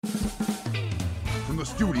from the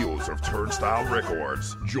studios of Turnstile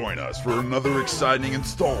Records. Join us for another exciting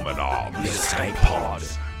installment of The Escape Pod.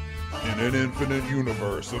 In an infinite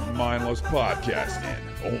universe of mindless podcasting,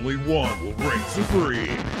 only one will reign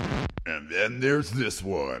supreme. And then there's this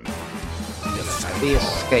one. The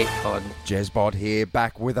Escape Pod. Jezbot here,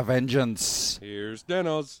 back with a vengeance. Here's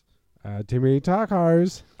Denos. Timmy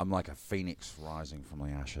Tacos. I'm like a phoenix rising from the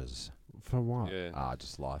ashes. For what? Yeah,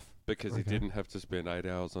 Just life. because he Okay. didn't have to spend 8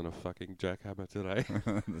 hours on a fucking jackhammer today.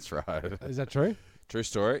 That's right. Is that true? True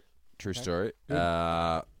story. True story.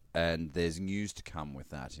 Good. And there's news to come with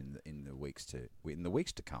that in the weeks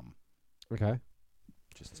to come. Okay.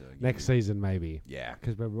 Just to give Next you- season, maybe. Yeah.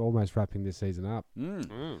 Because we're almost wrapping this season up.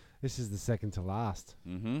 Mm. This is the second to last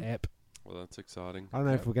Mm-hmm. ep. Well, that's exciting. I don't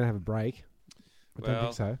know if we're going to have a break. I don't Well,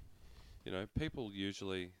 think so. You know, people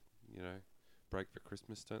usually, break for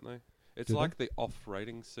Christmas, don't they? It's Do they? like the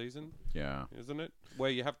off-rating season, Yeah. isn't it? Where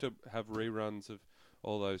you have to have reruns of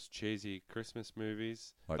all those cheesy Christmas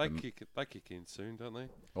movies. Like They the- kick in soon, don't they?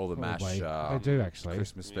 All the Probably. MASH They do, actually.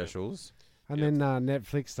 Christmas Yeah. specials. And Yep. then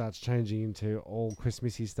Netflix starts changing into all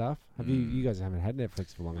Christmassy stuff. Have you guys haven't had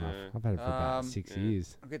Netflix for long enough? Yeah. I've had it for about Um, 6 yeah.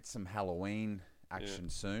 years. I'll get some Halloween action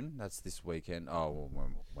soon. That's this weekend. Oh,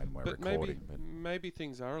 well, when we're But recording. maybe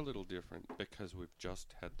things are a little different because we've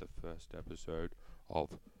just had the first episode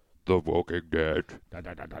of The Walking Dead.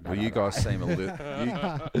 Well, you guys seem a little.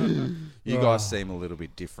 You guys seem a little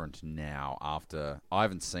bit different now. After I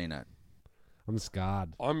haven't seen it. I'm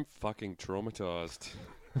scarred. I'm fucking traumatized.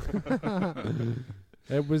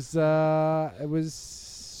 It was.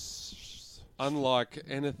 Unlike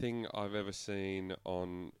anything I've ever seen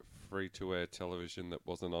on free-to-air television that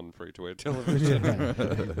wasn't on free-to-air television.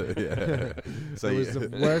 Yeah. So it was the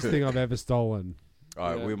worst thing I've ever stolen.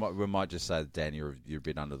 all right, Yeah. we might just say, Dan, you're a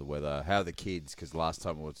bit under the weather. How are the kids? Because last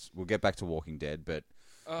time we'll get back to Walking Dead, but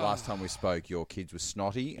last time we spoke, your kids were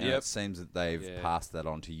snotty, and Yep. it seems that they've Yeah. passed that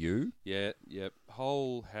on to you. Yep.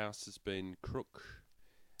 Whole house has been crook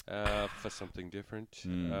for something different.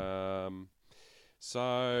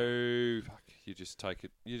 So fuck, you just take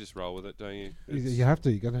it. You just roll with it, don't you? You have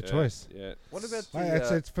to. You got no choice. Yeah. What about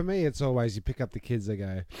It's for me. It's always you pick up the kids. They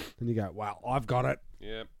go, and you go, "Wow, I've got it.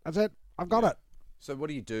 Yeah. That's it. I've got it." So what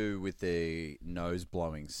do you do with the nose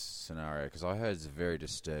blowing scenario? Because I heard a very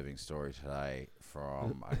disturbing story today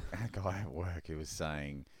from a guy at work who was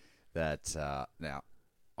saying that, now,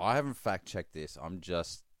 I haven't fact-checked this. I'm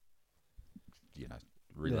just,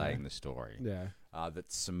 relaying the story. Yeah. That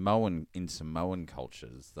in Samoan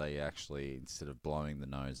cultures, they actually, instead of blowing the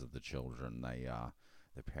nose of the children,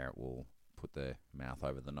 the parent will put their mouth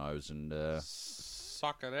over the nose and...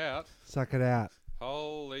 Suck it out. Suck it out.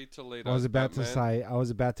 Holy Toledo. I was about to Batman. say. I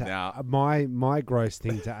was about to. Now- my gross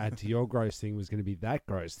thing to add to your gross thing was going to be that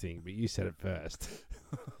gross thing, but you said it first.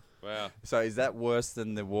 Wow. So is that worse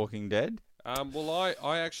than The Walking Dead? Well,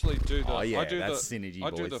 I actually do the. Oh, yeah, I do that's the synergy,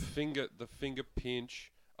 I do boys. the finger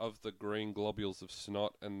pinch of the green globules of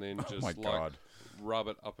snot, and then Oh just my like God. rub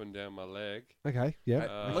it up and down my leg. Okay. Yeah.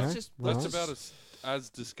 Let's okay. just- Well, That's about as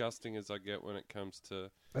disgusting as I get when it comes to.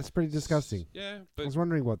 That's pretty disgusting. Yeah, I but was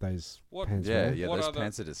wondering what those What- pants Yeah, were. yeah, What those other-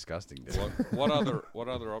 pants are disgusting. Dude. what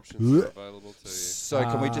other options are available to you? So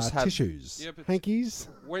can we just have tissues? Yeah, but- hankies.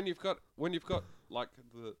 When you've got like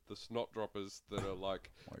the snot droppers that are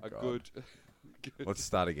like Oh my a God. good. Let's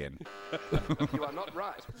start again. You are not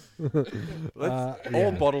right.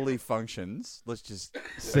 All bodily functions. Let's just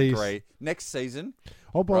Cease. agree. Next season.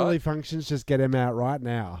 All bodily Right. functions, just get them out right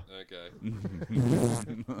now. Okay.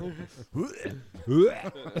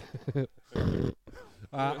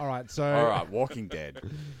 All right, so All right, Walking Dead.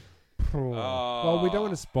 well, we don't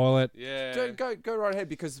want to spoil it. Yeah. Don't go right ahead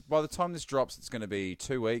because by the time this drops, it's going to be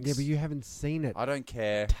 2 weeks. Yeah, but you haven't seen it. I don't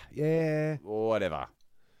care. Yeah, Whatever.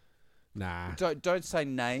 nah. Don't say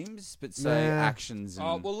names, but say Nah. actions. And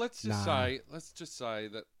Oh well, let's just Nah. say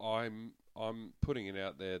that I'm putting it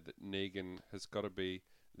out there that Negan has got to be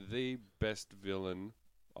the best villain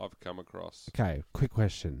I've come across. Okay, quick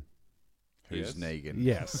question. who's Yes. Negan?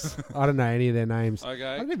 Yes, I don't know any of their names. I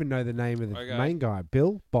Okay, don't even know the name of the Okay. main guy.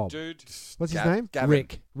 Bill, Bob. dude, What's his Gav- name? Gavin.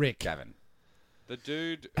 Rick. Gavin. the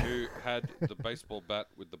dude who had the baseball bat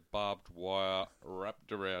with the barbed wire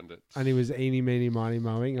wrapped around it. And he was eeny, meeny, miny,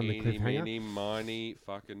 mowing on the Eeny, cliffhanger. meeny, miny,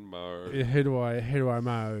 fucking mo. Yeah, Who do I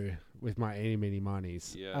mow with my eeny, meeny,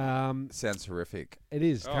 minies? Yeah. Sounds horrific. It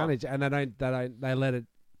is Oh. carnage, and they let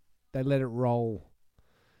it roll.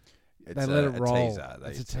 It's They let it roll. teaser.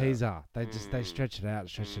 It's a teaser. They Mm. stretch it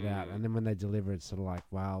out, and then when they deliver, it's sort of like,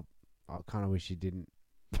 wow, I kind of wish you didn't.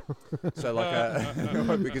 So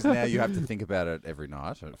because now you have to think about it every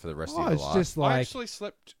night for the rest of your It's life. just I like, actually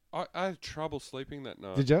slept. I had trouble sleeping that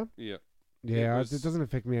night. did you? Yeah. Yeah, was- it doesn't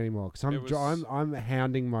affect me anymore because I'm it was- I'm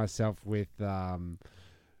hounding myself with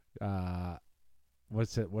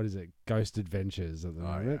what is it? Ghost Adventures at the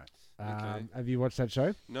moment. Okay. Have you watched that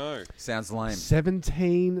show? No. Sounds lame.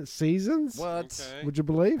 17 seasons. What? Okay. Would you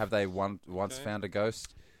believe? Have they once Okay. found a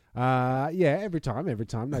ghost? Yeah, every time, no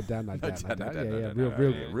doubt, no doubt, no doubt. doubt, no Yeah, doubt, yeah, no real, doubt.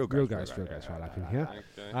 real, Yeah, real real ghost, right up in here.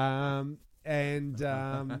 Okay.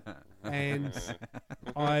 And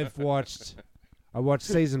I watched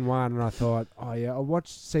season 1 and I thought, oh yeah, I'll watch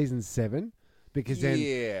season 7 because then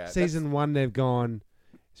yeah, season 1 they've gone,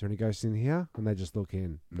 is there any ghosts in here? And they just look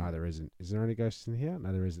in. No, Mm. there isn't. Is there any ghosts in here?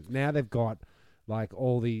 No, there isn't. Now they've got like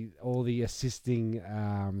all the assisting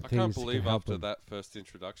I things. can't to believe help after them. that first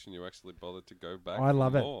introduction you actually bothered to go back. I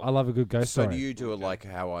love for it. more. I love a good ghost So story. do you do it Okay. like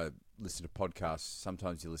how I listen to podcasts?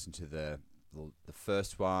 Sometimes you listen to the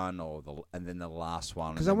first one and then the last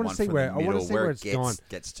one. 'Cause and I then wanna one see from where- the I wanna middle see where it it's gone.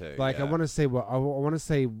 gets to. Like yeah. I want to see what I want to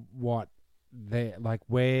see what they like.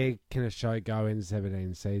 Where can a show go in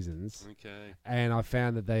 17 seasons? Okay. And I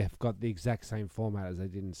found that they have got the exact same format as they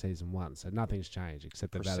did in season 1, so nothing's changed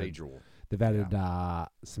except procedural they've added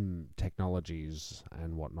some technologies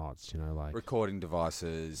and whatnots. You know, like recording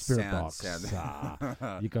devices, Spirit sound, box,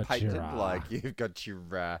 sound. you got patented, your, like you've got your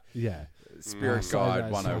yeah. Spirit So- Guide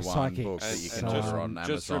so 101 psychic. book that And, you and can just, order on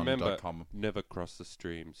just remember, Amazon.com. never cross the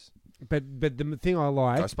streams. But the thing I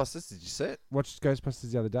like, Ghostbusters, did you see it? watched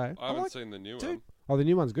Ghostbusters the other day. I haven't like- seen the new dude. one. Oh, the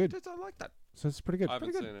new one's good, Dude, I like that. so it's pretty good. I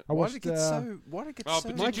haven't Pretty seen good. it. I Why watched did it get so? Why did it get Oh, so?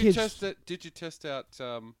 but My did you kids- test it? Did you test out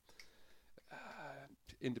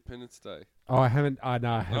Independence Day? Oh, I haven't. I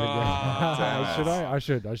know. I haven't Ah, yet. Should I?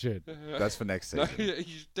 I should. That's for next No, season.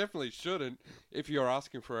 you definitely shouldn't. If you're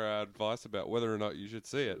asking for our advice about whether or not you should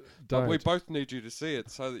see it, Don't. but we both need you to see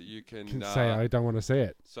it so that you can, Can say I don't want to see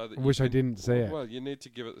it. so that I you wish I can- didn't see it. Well, you need to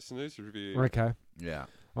give it the snooze review. Okay, Yeah,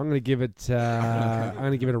 I'm gonna give it. I'm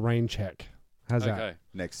gonna give it a rain check. How's that? Okay.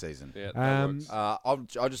 next season. Yeah, that Um,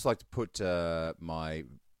 works. I'd just like to put my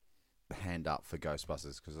hand up for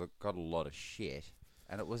Ghostbusters because I got a lot of shit,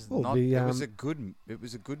 and it was Well, not. the, it was a good. It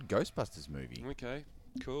was a good Ghostbusters movie. Okay.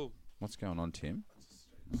 Cool. What's going on, Tim?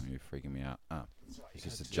 Oh, you're freaking me out. Oh, he's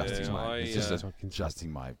just adjusting Yeah, my. I, He's just Talking adjusting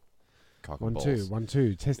my cock and 1 balls. 2 1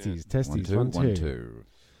 2 testes Yeah. testes 1 1 2. 2.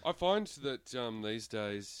 I find that these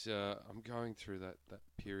days I'm going through that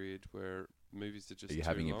period where movies are just Are you too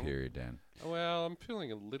having long. a period, Dan? Well, I'm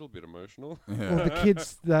feeling a little bit emotional. Well, the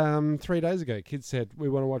kids 3 days ago, kids said we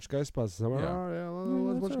want to watch Ghostbusters. I went, Yeah. oh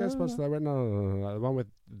yeah, let's watch Ghostbusters. They went, no,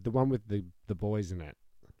 the one with the boys in it.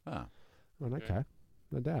 Ah, I went, Okay. okay,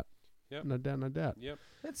 no doubt. Yep. No doubt. Yep,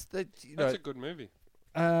 that's that. You know, that's a good movie.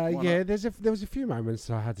 Why Yeah, not? there was a few moments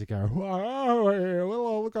that I had to go,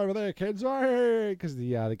 oh, look over there, kids, because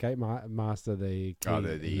the gate master, the key, Oh,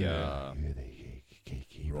 the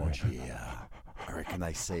right here. I reckon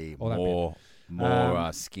they see All that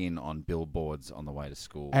more skin on billboards on the way to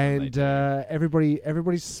school. than they and do.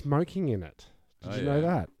 everybody's smoking in it. Did Oh, you know yeah.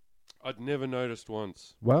 that? I'd never noticed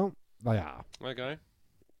once. Well, they are. Okay.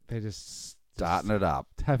 They're just Starting it up.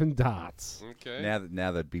 having darts. Okay.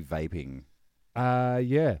 Now they'd be vaping.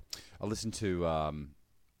 Yeah. I listened to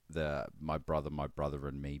my brother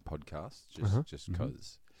and me podcast just Mhm.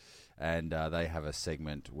 because, and they have a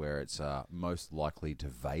segment where it's most likely to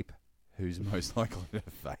vape. Who's most likely to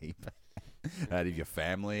vape out of your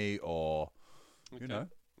family, or okay. you know,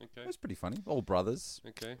 Okay. it's pretty funny. All brothers.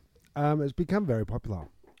 Okay. It's become very popular.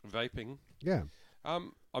 Vaping. Yeah.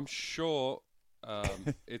 I'm sure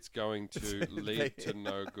it's going to lead to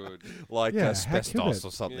no good. Like Yeah, how could asbestos it?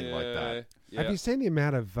 or something like that. Yeah. Have you seen the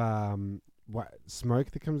amount of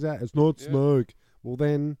smoke that comes out? It's not Yeah. smoke. Well,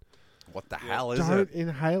 then What the Yeah. hell is don't it?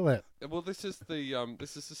 inhale it. Well, this is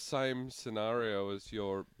the same scenario as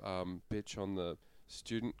your bitch on the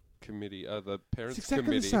student committee, the It's parents exactly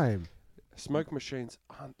committee. the same. Smoke machines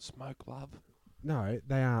aren't smoke, love. No,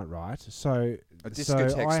 they aren't right. So, A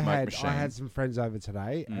discotheque I smoke had machine. some friends over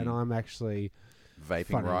today, and Mm. I'm actually Vaping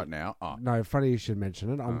funny. right now. Oh, no. Funny you should mention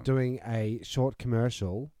it. I'm Oh. doing a short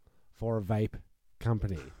commercial for a vape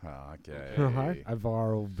company. okay. Right? A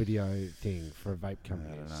viral video thing for a vape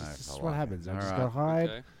company. don't It's know just, if this I is what like happens. it. I just All got right. hired.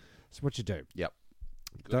 Okay. It's what you do. Yep.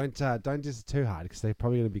 Good. Don't diss it too hard because they're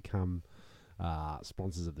probably going to become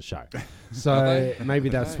sponsors of the show. So maybe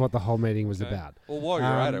that's Okay. what the whole meeting was Okay. about. Well, while you're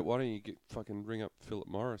at Um, it, why don't you fucking ring up Philip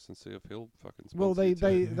Morris and see if he'll fucking sponsor Well, you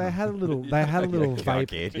too? they had a little they had a little vape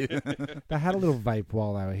Kid. they had a little vape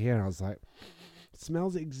while they were here, and I was like, it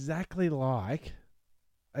smells exactly like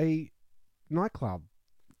a nightclub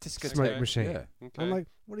smoke machine. Yeah. Okay. I'm like,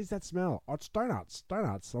 what is that smell? Oh, it's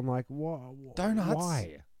donuts. I'm like, Donuts?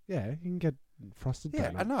 Why? Yeah, you can get frosted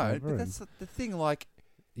Yeah, donuts. I know. whatever, But and- that's the thing. Like,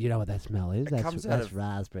 You know what that smell is? It comes out that's of-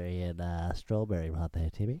 raspberry and strawberry right there,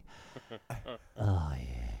 Timmy. Oh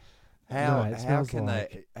yeah. How it how smells can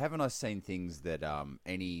like- they? Haven't I seen things that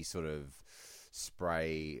any sort of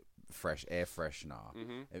spray fresh air freshener?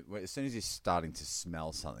 As soon as you're starting to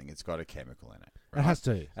smell something, it's got a chemical in it. It Right? has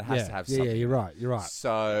to. It has to have Yeah, something. you're right. You're right.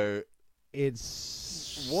 So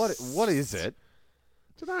It's what is it?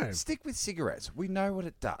 I don't know. Stick with cigarettes. We know what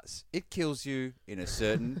it does. It kills you in a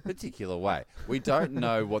certain particular way. We don't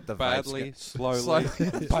know what the Badly, vape's slowly,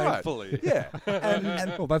 That's right. painfully. Yeah,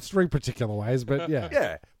 and Well, that's 3 particular ways, but yeah.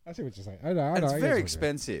 yeah, I see what you're saying. I know. and I it's get very what you're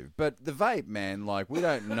expensive. But the vape, man, like we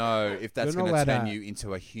don't know if that's You're not going to allowed turn to- you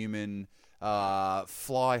into a human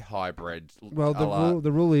fly hybrid. Well,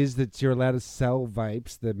 the rule is that you're allowed to sell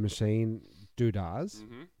vapes, the machine doodahs,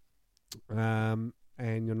 and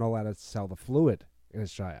you're not allowed to sell the fluid in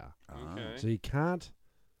Australia. Okay. So you can't.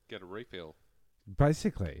 Get a refill.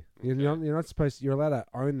 Basically, Okay. you're not supposed to. You're allowed to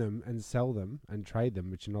own them and sell them and trade them,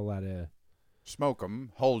 but you're not allowed to. Smoke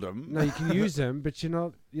them, hold them. No, you can use them, but you're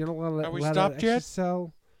not allowed, Are we allowed stopped to actually yet?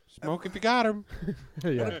 sell. Smoke if you got him.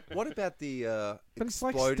 Yeah. What about the But it's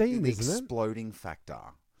like steam, the isn't it? exploding factor?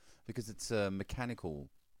 Because it's a mechanical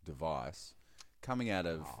device coming out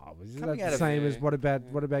of. Oh, isn't Coming that out the of- same as Yeah.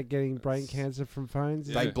 what about getting brain cancer from phones?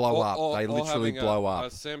 They blow up. They literally having blow a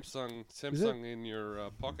up. Samsung in your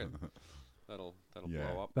pocket. That'll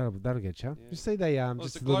Yeah. blow up. That'll get you. Yeah. You see, they Well,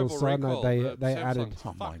 just it's a a little global side note. recall, They but they Samsung's added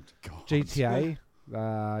Oh my god! GTA,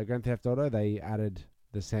 Grand Theft Auto. They added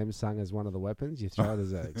the Samsung as one of the weapons. You throw it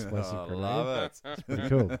as an explosive I grenade. love it. It's pretty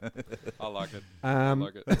cool. I like it. Um, I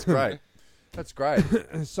like it. That's great. That's great.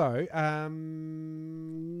 So,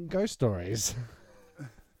 ghost stories.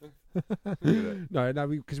 no,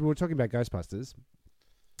 because we were talking about Ghostbusters.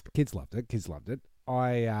 Kids loved it.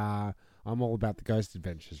 I'm all about the ghost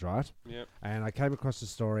adventures, right? Yep. And I came across a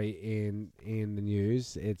story in the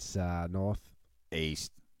news. It's north,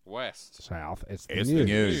 East. West. south. It's the It's news. the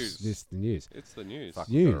news. It's the news. It's the news. Fuck.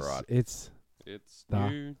 News. Got it right. It's It's The-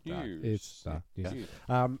 new news. it's the news.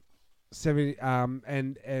 News. 70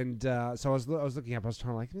 and so I was looking up. I was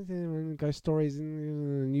trying to like ghost stories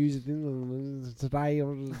in the news today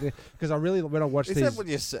because I really when I watch Is these. that what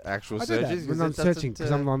your actual I do search that is? when I'm searching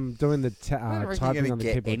because I'm doing the I don't reckon typing you're on gonna the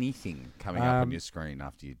get keyboard. anything coming up on Um, your screen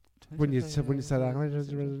after you. When you say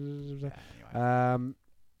that, Anyway.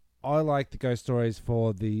 I like the ghost stories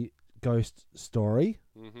for the ghost story,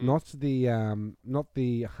 Mhm. not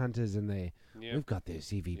the hunters and the Yep. we've got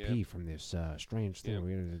this EVP from this strange thing. Yep.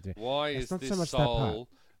 We're gonna do. Why It's is not so this much that part.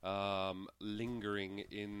 soul lingering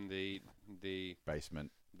in the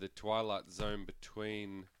Basement. twilight zone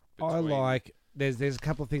between? I like. There's a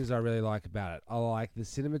couple of things I really like about it. I like the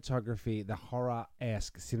cinematography, the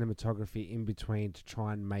horror-esque cinematography in between to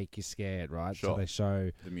try and make you scared, right? So Sure. they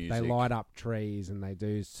show, The music. they light up trees and they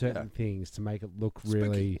do certain Yeah. things to make it look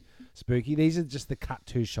really spooky. These are just the cut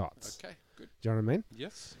two shots. Okay, good. Do you know what I mean?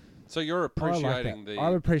 Yes. So you're I appreciating like that.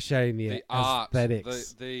 I'm appreciating the art,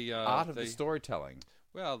 aesthetics. the art of the storytelling.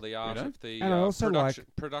 Well, the art know? of the And I also like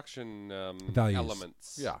production values.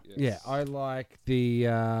 elements. Yeah. Yes. Yeah, I like the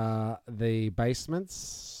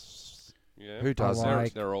basements, Yeah. Who does They're,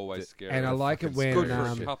 like- they're always scary. and I like it fucking when good for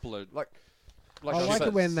um, a couple of Like I like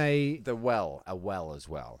it when they a well as well.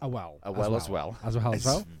 as well A well as well. as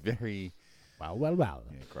It's very well.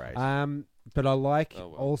 yeah, great. But I like Oh,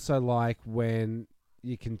 well. also like when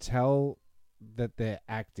you can tell that they're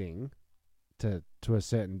acting to a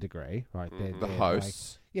certain degree, right? Mhm. the they're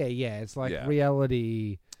hosts. like, it's like Yeah.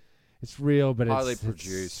 reality. It's real, but Highly it's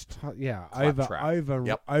produced. over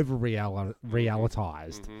Yep.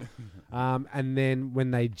 realitized. Mhm. And then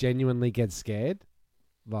when they genuinely get scared,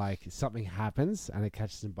 like something happens and it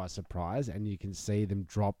catches them by surprise, and you can see them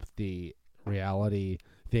drop the reality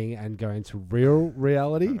thing and go into real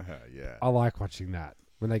reality. yeah. I like watching that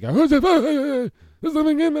when they go, "There's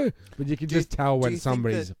something in there," but you can Do you- just tell do when you think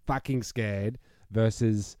somebody's that- fucking scared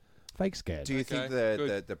versus fake scared. Do you Okay, think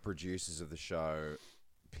good. the producers of the show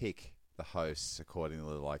pick the hosts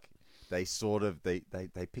accordingly? Like they sort of they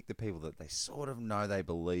pick the people that they sort of know they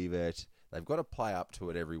believe it. They've got to play up to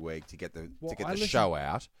it every week to get the Well, to get I the listen- show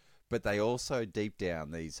out. But they also deep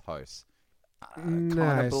down these hosts No,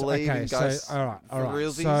 kind of believe in ghosts. all right. for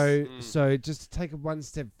realsies. So just to take it one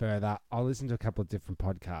step further, I listened to a couple of different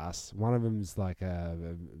podcasts. One of them's like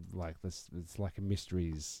this. It's like a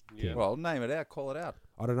mysteries Yeah. thing. Well, name it out, call it out.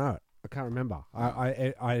 I don't know. I can't remember.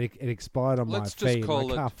 It expired on Let's my just feed. call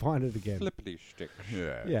I it can't find it again. Flippity stick.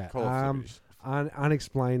 Yeah, Call it footage.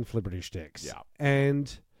 Unexplained flipperty sticks. Yeah.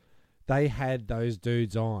 And they had those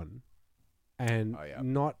dudes on, and Oh, yeah.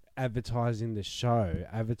 not advertising the show,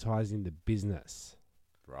 advertising the business.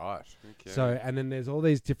 Right. Okay. So, and then there's all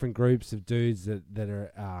these different groups of dudes that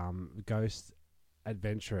are ghost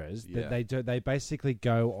adventurers. Yeah. That they basically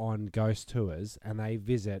go on ghost tours and they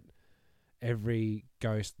visit every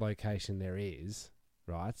ghost location there is,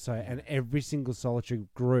 right? So, and every single solitary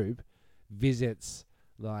group visits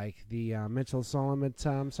like the mental asylum at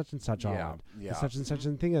such and such island, Yeah. such and such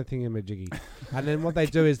and thingamajiggy. And then what they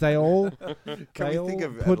do is they all Can they we all think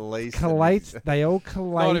of put at least collate. They all Not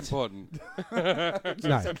collate. important.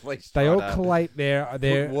 No, At least they try all to collate their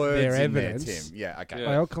put words in there, evidence. Tim. Yeah. Okay.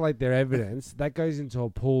 Yeah. They all collate their evidence. That goes into a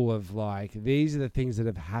pool of like these are the things that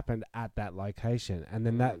have happened at that location, and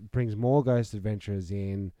then that brings more ghost adventurers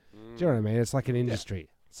in. Do you know what I mean? It's like an industry.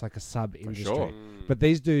 It's like a sub industry. sure. But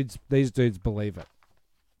these dudes believe it.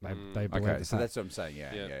 They believe Okay. it. So that's what I'm saying.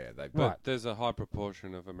 Yeah. Yeah. Yeah. They But Right. there's a high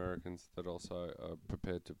proportion of Americans that also are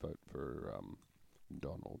prepared to vote for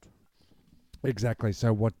Donald. Exactly.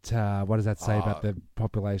 So what does that say about Ah. the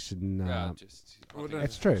population? Just I think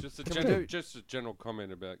It's true. Just a, Can we general, do- just a general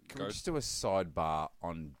comment about Can we ghost. just do a sidebar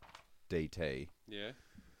on DT Yeah.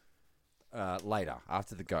 later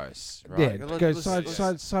after the ghosts? Yeah, Right? go Let's-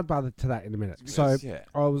 sidebar to that in a minute. because- So yeah.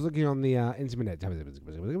 I was looking on the internet.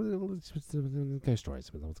 Ghost stories.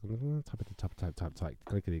 Type.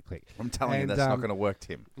 Clickety click. I'm telling you and, that's not um, going to work,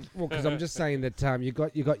 Tim. Well, because I'm just saying that you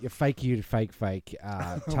got your fake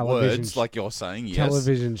television Words like you're saying. Yes.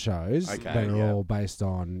 television shows Okay, that are yeah. all based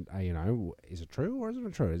on is it true or isn't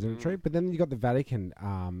it true? Isn't it true? But then you got the Vatican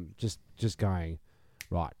just going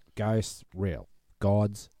right. Ghosts real.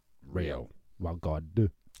 Gods real. Well, God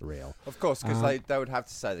real. Of course, because Um, they would have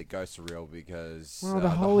to say that ghosts are real because Well, the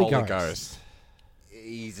Holy Ghost. Ghost.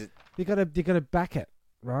 He's You gotta back it,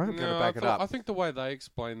 right? Gotta back it up. I think the way they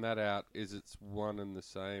explain that out is it's one and the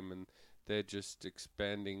same, and they're just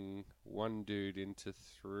expanding one dude into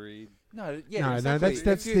three. no, yeah, No, exactly.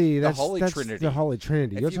 that's If you- the Holy that's Trinity. the Holy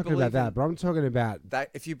Trinity. If You're you talking about believe that, in- but I'm talking about That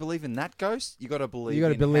if you believe in that ghost, you got to believe. you got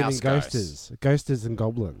to believe in house ghosts. ghosters and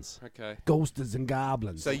goblins, Okay. ghosters and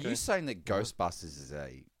goblins. So you saying that Ghostbusters is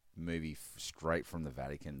a movie straight from the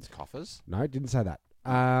Vatican's coffers? No, didn't say that.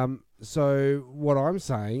 So what I'm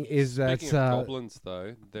saying is that Speaking of goblins,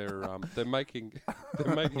 though, they're making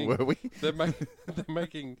Were we? they're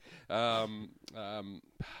making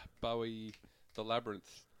Bowie the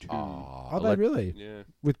Labyrinth 2. are they really Yeah.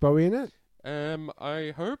 with Bowie in it?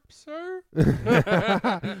 I hope so.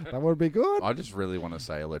 That would be good. I just really want to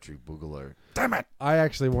say Electric Boogaloo. Damn it! I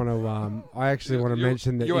actually want to.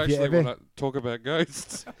 Mention that you if you actually ever want to talk about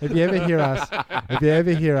ghosts. if you ever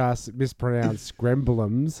hear us mispronounce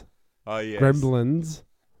Gremblins, Oh yes. Gremlins,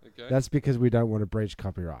 Okay. that's because we don't want to breach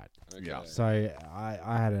copyright. Okay. Yeah. So I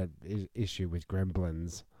had an issue with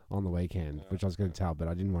Gremlins on the weekend, which I was going to tell, but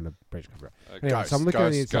I didn't want to breach copyright. Okay. Anyway, so I'm looking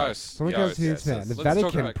on the Ghosts, internet. ghosts, So I'm looking on the ghosts, internet. yes, The let's talk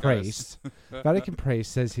Vatican about priest, Vatican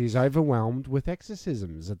priest says he's overwhelmed with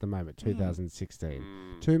exorcisms at the moment. 2016,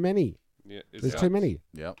 too many. Yeah, is There's that- too many.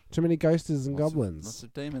 Yep. Too many ghosters and Lots goblins.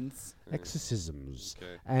 of demons. Exorcisms.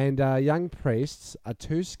 Okay. And young priests are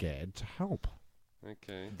too scared to help.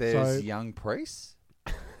 Okay. There's So- young priests.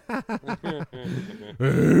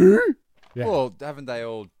 Yeah. Well, haven't they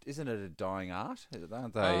all? Isn't it a dying art?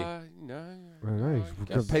 Aren't they? No. I don't know.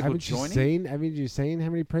 Are people Haven't joining? Haven't you seen how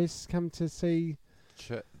many priests come to see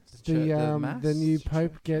Chur- the mass? new Church-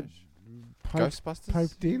 pope get pope, Ghostbusters.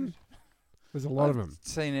 poped in? There's a lot of them Haven't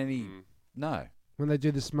Seen any? Mm. No. when they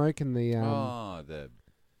do the smoke and the The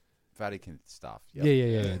Vatican stuff.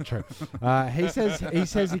 yeah, true. He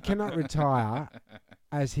says he cannot retire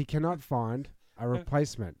as he cannot find a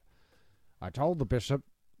replacement. I told the bishop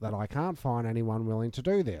that I can't find anyone willing to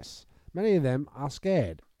do this. Many of them are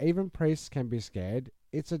scared. Even priests can be scared.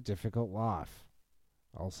 It's a difficult life,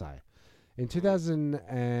 I'll say. In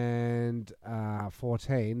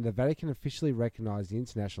 2014, the Vatican officially recognized the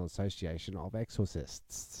International Association of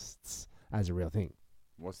Exorcists as a real thing.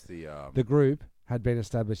 What's the? The group had been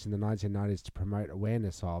established in the 1990s to promote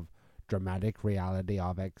awareness of dramatic reality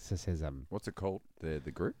of exorcism. What's it called? The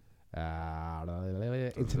group?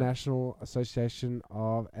 International Association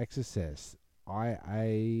of Exorcists.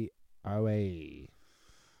 IAOE.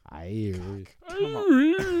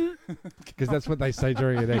 Because that's what they say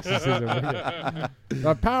during an exorcism.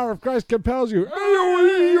 The power of Christ compels you.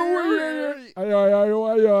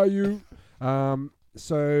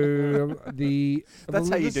 So the That's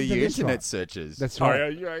how you this do is your the next internet one. searches. That's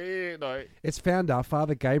right. Its founder,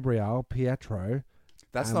 Father Gabriel Pietro.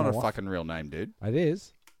 That's And not a what? fucking real name, dude. It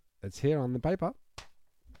is. It's here on the paper.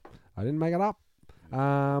 I didn't make it up.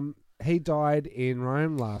 He died in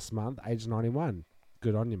Rome last month, aged 91.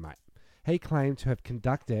 Good on you, mate. He claimed to have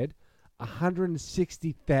conducted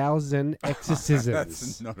 160,000 exorcisms.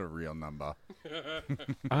 That's not a real number.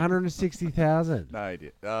 160,000. No,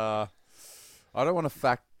 idiot. I don't want to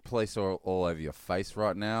fact police all over your face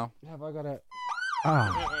right now. Have I got a...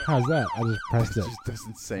 how's that? I just pressed It it. just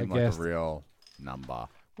doesn't seem I like guessed. a real number.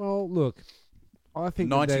 Well, look, I think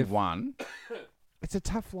that they've- 91. it's a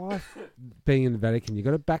tough life being in the Vatican. You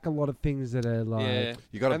got to back a lot of things that are like... Yeah,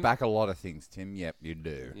 You got to And- back a lot of things, Tim. Yep, you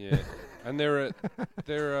do. yeah. And there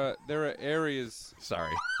are areas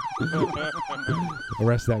Sorry.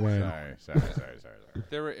 Arrest that man. Sorry.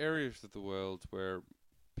 there are areas of the world where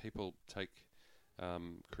people take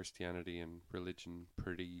Christianity and religion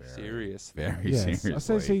pretty serious. Very Yes.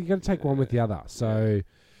 seriously. So you got to take one with the other. So,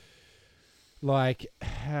 like,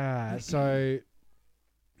 so...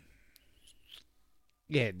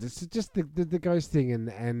 Yeah, this is just the ghost thing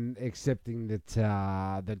and accepting that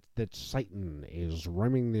that Satan is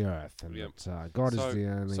roaming the earth and Yep. that God is the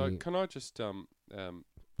only... So can I just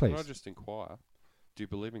Please. inquire? Do you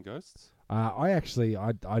believe in ghosts? I actually,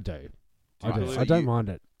 I do. Do you I do. believe- I don't mind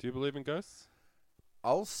it. Do you believe in ghosts?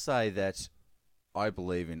 I'll say that I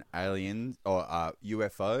believe in aliens or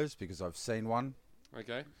UFOs because I've seen one,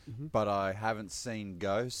 Okay. but I haven't seen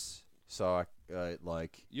ghosts. So I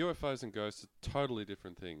like UFOs and ghosts are totally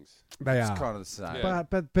different things. They it's are. kind of the same. Yeah.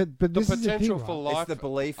 But The this is the potential thing, for right? life, It's the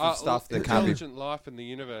belief of stuff that can't be. intelligent life in the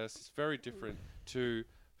universe is very different to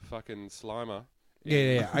fucking Slimer.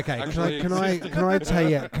 Yeah. Okay. Actually Can I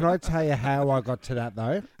tell you how I got to that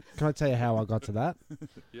though? Can I tell you how I got to that?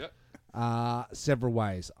 Yep. Several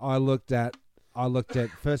ways. I looked at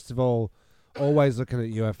first of all, always looking at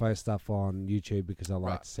UFO stuff on YouTube because I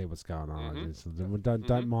like Right. to see what's going on. Mhm. And so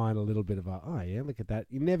don't mind a little bit of a look at that.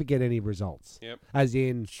 You never get any results. Yep. As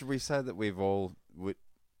in, Should we say that we've all?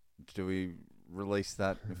 Do we release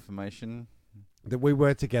that information? that we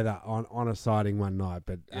were together on a sighting one night,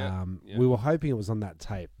 but Yeah, yeah. we were hoping it was on that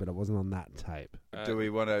tape, but it wasn't on that tape. Do we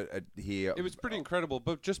want to hear? It was pretty incredible.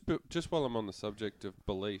 But just while I'm on the subject of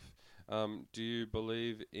belief, do you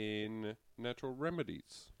believe in natural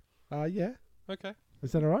remedies? Yeah. Okay.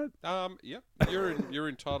 Is that all right? Yep. You're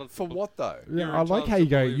entitled For to what though? Yeah, You're I like entitled how to you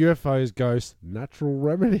go believe- UFOs, ghosts, natural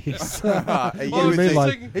remedies. Are you Well, mean thinking-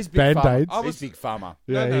 like he's big pharma. Band-Aids? I was- He's big pharma.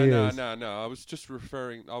 Yeah, he is. No. I was just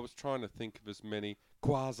referring. I was trying to think of as many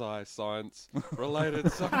quasi-science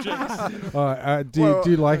related subjects. Do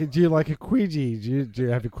you like it? Do you like a Ouija? Do you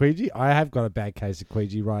have a Ouija? I have got a bad case of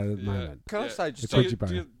Ouija right at the moment. Can I say just Do you, Ouija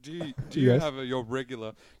do you, bone. do you Yes. have your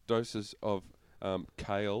regular doses of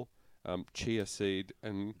kale, chia seed,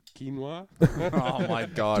 and quinoa? oh my Do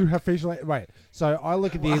you god. have fish like wait? So I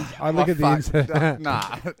look at the I look at the internet.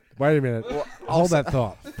 Nah. Wait a minute. Hold that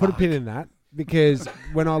thought. Put a pin in that because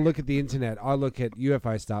when I look at the internet, I look at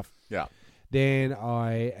UFO stuff. Yeah. Then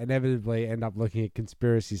I inevitably end up looking at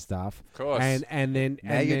conspiracy stuff. Of course. And then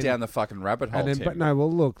Now and you're then, down the fucking rabbit hole, and then, Tim. but no,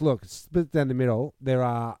 well, look, split down the middle. There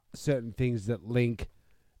are certain things that link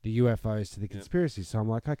the UFOs to the conspiracy. So I'm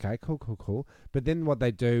like, okay, cool. But then what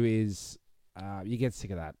they do is, you get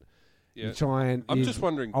sick of that. Yeah. You try and. I'm you- just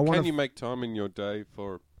wondering, I wanna can you make time in your day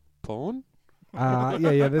for porn?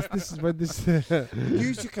 Yeah. This is what this.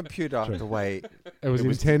 Use your computer the way. it was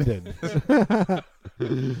intended.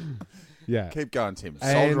 Yeah. Keep going, Tim.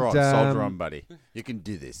 And, Soldier on, buddy. You can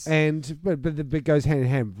do this. But it goes hand in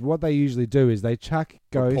hand. What they usually do is they chuck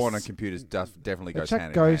ghosts. Porn on computers definitely They goes chuck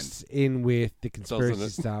hand ghosts in with the Doesn't conspiracy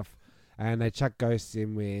it? stuff, and they chuck ghosts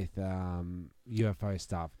in with UFO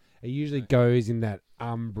stuff. It usually Okay. goes in that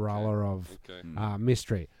umbrella of Okay. in hand.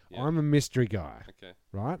 mystery. Yeah. I'm a mystery guy, Okay.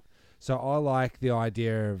 right? So I like the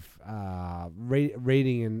idea of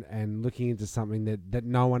reading and looking into something that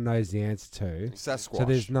no one knows the answer to. Sasquatch. So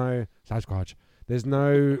there's no Sasquatch. There's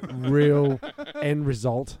no real end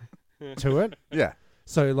result to it. yeah.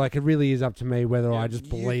 So like it really is up to me whether Yeah. I just You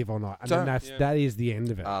believe or not, and don't- then Yeah. that is the end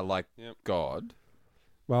of it. Like Yep. God.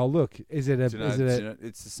 Well, look, is it a? Do you know- is do it you a? know,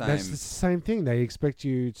 it's the same. That's the same thing. They expect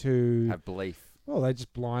you to. Have belief. Well, they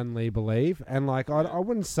just blindly believe, and like I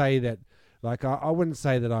wouldn't say that. Like I wouldn't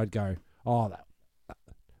say that I'd go, oh,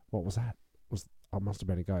 what was that? I must have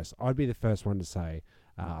been a ghost. I'd be the first one to say,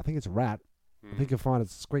 I think it's a rat. I think you'll find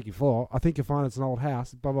it's a squeaky floor. I think you'll find it's an old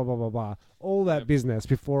house. Blah blah blah blah blah. All that Yep. business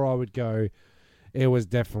before I would go. It was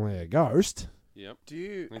definitely a ghost. Yep. Do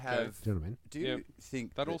you Okay. have? Do you know what I mean? Do you Yep.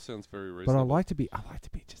 think That all sounds very But reasonable. I like to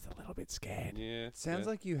be just a little bit scared. Yeah. It sounds yeah.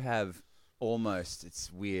 like you have almost.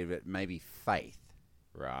 It's weird, but maybe faith,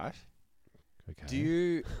 right? Okay. Do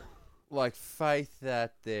you like faith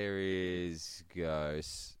that there is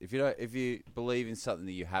ghosts? If you believe in something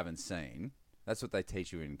that you haven't seen, that's what they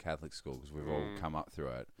teach you in Catholic school because we've all come up through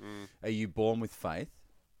it. Mm. Are you born with faith,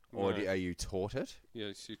 or No. are you taught it?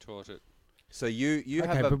 Yes, you taught it. So you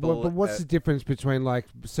Okay, have a but what's the difference between like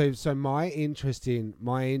so my interest in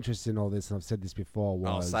all this, and I've said this before, was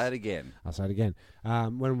I'll say it again. I'll say it again.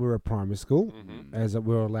 When we were at primary school, Mm-hmm. as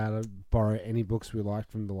we were allowed to borrow any books we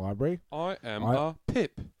liked from the library. I am I- a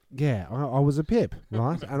pip. Yeah, I was a pip,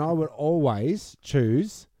 right? And I would always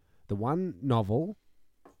choose the one novel,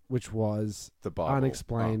 which was The Bible.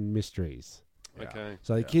 Unexplained Mysteries. Yeah. Okay.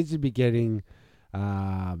 So the kids would be getting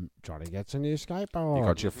Johnny gets a new skateboard. You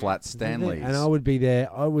got your flat Stanleys. And I would be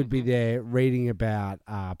there. I would be there reading about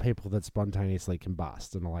people that spontaneously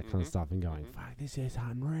combust and all that kind of stuff, and going, "Fuck, this is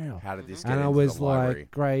unreal." How did this get And I into was the library?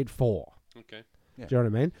 like grade 4. Okay. Yeah. Do you know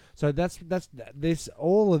what I mean? So that's this.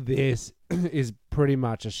 All of this is pretty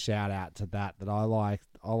much a shout out to that I like.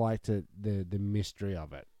 I like the mystery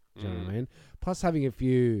of it. Do you know what I mean? Plus having a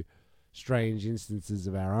few strange instances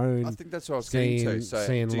of our own. I think that's what I was getting to. So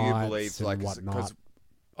seeing do you lights believe, and like, whatnot. because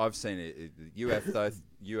I've seen it, the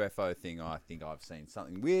UFO thing, I think I've seen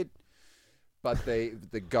something weird, but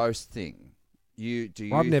the ghost thing,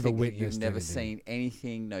 I've never think witnessed you've never anything. seen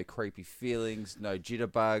anything, no creepy feelings, no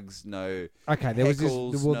jitterbugs, no Okay, there was this.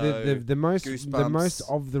 heckles, Well, no the most goosebumps.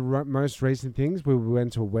 of the most recent things. We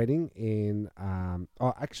went to a wedding in.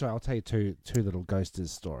 Actually, I'll tell you two little ghosters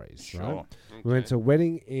stories. Sure. Right? We went to a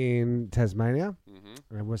wedding in Tasmania,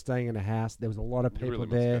 Mm-hmm. and we're staying in a house. There was a lot of You people really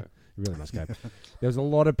must there. go. You really must go. There was a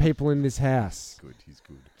lot of people in this house. Good, he's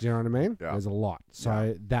good. Do you know what I mean? Yeah. There's a lot.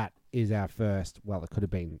 So that is our first. Well, it could have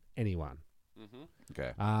been anyone. Mm-hmm.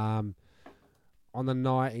 Okay. On the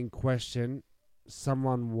night in question,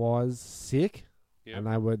 someone was sick, Yep.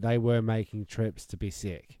 and they were making trips to be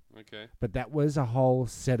sick. Okay. But that was a whole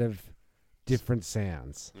set of different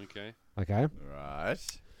sounds. Okay. Okay, Right.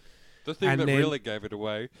 The thing And that then- really gave it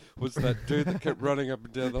away was that dude that kept running up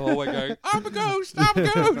and down the hallway going, "I'm a ghost! I'm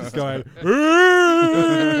a ghost!" going.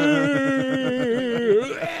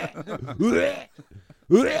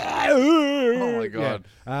 Oh my God.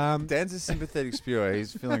 Yeah. Dan's a sympathetic spewer.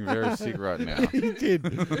 He's feeling very sick right now. You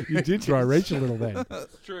did try reach a little then.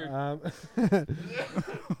 It's true.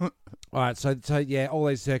 All right, so yeah, all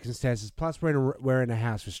these circumstances. Plus, we're in a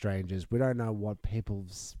house with strangers. We don't know what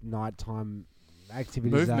people's nighttime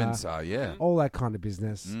activities Movements are. are, yeah. All that kind of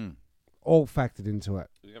business, Mm. all factored into it.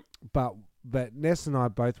 Yep. But Ness and I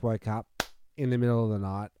both woke up in the middle of the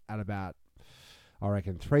night at about, I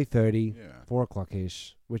reckon, 3:30, Yeah. 4 o'clock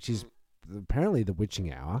ish, which is apparently the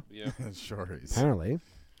witching hour. Yeah. It sure is. Apparently,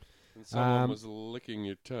 And someone was licking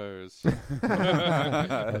your toes.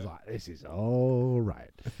 I was like, "This is all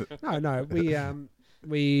right." No,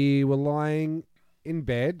 we were lying in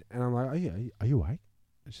bed, and I'm like, "Are you awake?"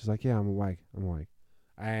 And she's like, "Yeah, I'm awake.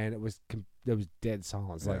 And it was there was dead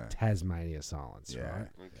silence, Yeah. like Tasmania silence. Yeah. Right?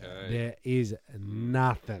 Okay. There is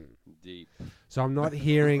nothing. Deep. So I'm not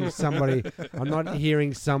hearing somebody. I'm not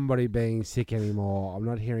hearing somebody being sick anymore. I'm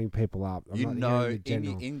not hearing people up. I'm You not know, hearing the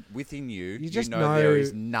general. within you, You just know, know- there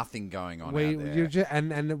is nothing going on out there.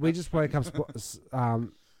 And we just woke up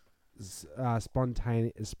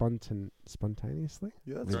spontaneously.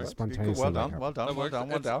 Yeah, Right. that's right. Spontaneously Well wake done, up. well done, That well works. done,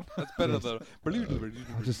 well done. That's better than.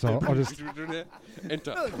 I'll just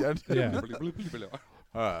Enter. Yeah.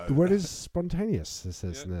 The word is spontaneous. This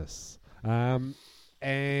is this. And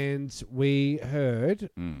we heard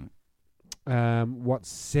Mm. what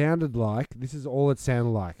sounded like. This is all it sounded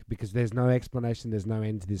like because there's no explanation. There's no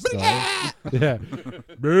end to this story. Yeah.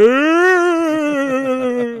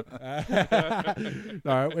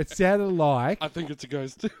 No, it sounded like. I think it's a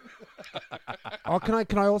ghost. Oh,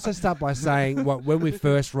 can I also start by saying when we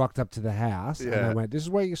first rocked up to the house and Yeah. they went, "This is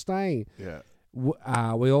where you're staying." Yeah.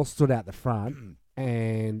 We all stood out the front,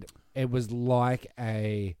 and it was like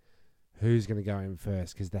a who's going to go in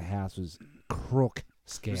first because the house was crook It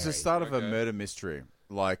scary. was the start of a Okay. murder mystery.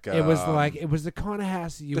 Like It was like it was the kind of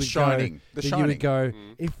house that you The would Shining. go. The that you would Shining. go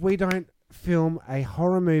Mm. if we don't film a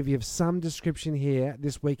horror movie of some description here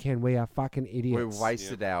this weekend. We are fucking idiots. we've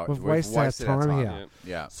wasted our We've wasted our time here.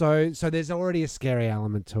 Yeah. So there's already a scary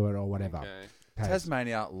element to it or whatever. Okay. Okay.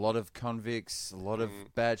 Tasmania, a lot of convicts, a lot of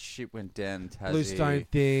bad shit went down in Tassie. Bluestone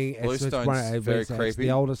thing. Bluestone's very it's creepy.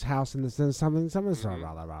 the oldest house in the something.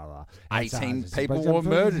 Mm-hmm. Rather. 18 people were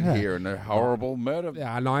murdered here in a horrible murder.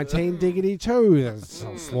 Yeah, 19 diggity 2. There's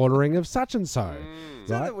a slaughtering of such and so. Is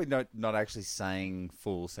that Right? that we're not actually saying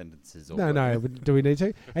full sentences? Or No. Do we need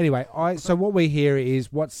to? Anyway, so what we hear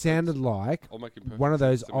is what sounded like I'll make it perfect one of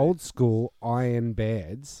those sense to me. old school iron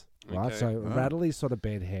beds, right? Okay. So Oh. rattly sort of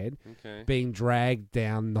bed head Okay. being dragged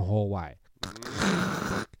down the hallway.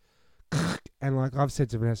 And like I've said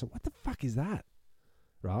to Vanessa, what the fuck is that?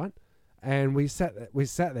 Right? And we sat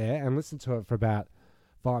there and listened to it for about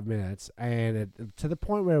 5 minutes, and to the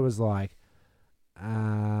point where it was like,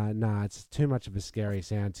 nah, it's too much of a scary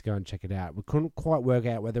sound to go and check it out. We couldn't quite work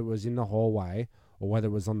out whether it was in the hallway or whether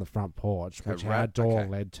it was on the front porch, Okay, which our door okay.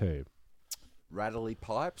 led to. Rattly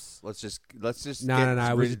pipes. Let's just No, get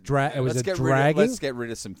it was rid- it was let's a get dragging. Let's get rid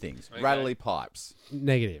of some things. Okay. Rattly pipes.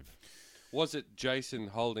 Negative. Was it Jason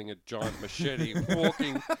holding a giant machete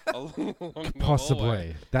walking along the hallway?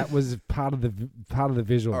 Possibly. That was part of the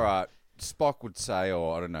visual. All right. Spock would say,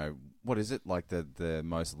 or I don't know, what is it? Like the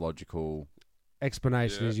most logical.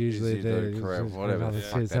 Explanation Yeah. is usually Is the correct, whatever the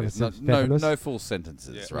fuck that is. No full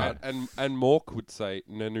sentences, Yeah, right? And Mork would say,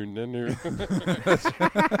 nanu, nanu.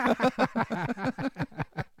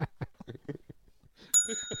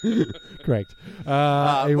 Correct.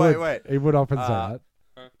 wait. He would often say Uh, that.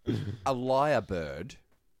 A lyrebird,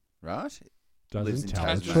 right? lives Doesn't in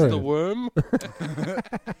tell the Tasmania. Catches truth. the worm.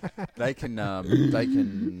 They can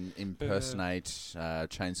impersonate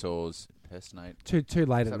chainsaws. Impersonate Too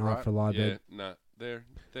late Is at that night right? for a lie Yeah, bed. no, they're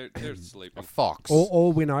a sleeping. fox.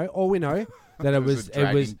 All we know that it was a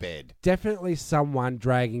dragging bed. bed. Definitely someone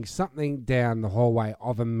dragging something down the hallway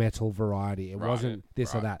of a metal variety. It Right. wasn't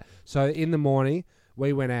this or Right. that. So in the morning,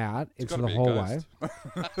 we went out into gotta the be a hallway. ghost.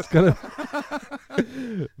 It's gonna.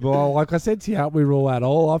 Well, like I said to you, we rule out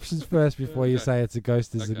all options first before you Okay. say it's a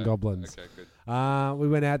ghosters and Okay, goblins. Okay, good. We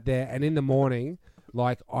went out there, and in the morning,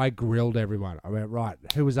 like I grilled everyone. I went, right,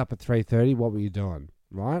 who was up at 3:30? What were you doing?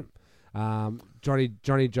 Right. Johnny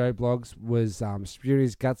Joe Blogs was spewing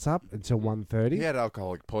his guts up until 1:30. He had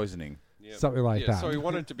alcoholic poisoning. Yeah. Something like yeah, that. So he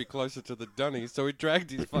wanted to be closer to the dunny, so he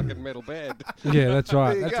dragged his fucking metal bed. Yeah, that's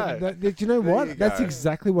right. There you go. Do you know There what? you That's go.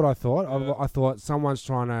 exactly what I thought. Yeah. I thought someone's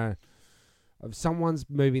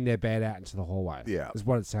moving their bed out into the hallway. Yeah. Is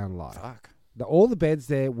what it sounded like. Fuck. All the beds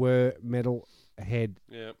there were metal head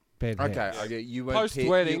Yeah. bed Okay, heads. okay. You weren't Post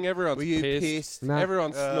wedding, everyone's were you pissed. pissed? No.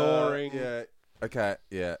 Everyone's snoring. Yeah. Okay.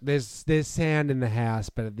 Yeah. There's sound in the house,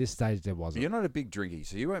 but at this stage there wasn't. You're not a big drinky,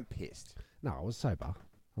 so you weren't pissed. No, I was sober.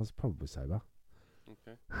 I was probably sober.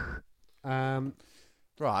 Okay.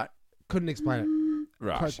 Right. Couldn't explain it.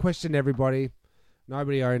 Right. Questioned everybody.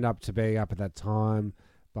 Nobody owned up to being up at that time.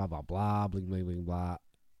 Blah blah blah. Bling bling bling blah.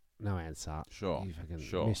 No answer. Sure. You fucking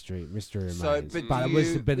Sure. mystery remains. So, but it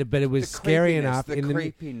was you- but it was the scary creepiness, enough the in the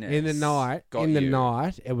creepiness night. got In the you.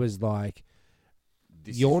 night, it was like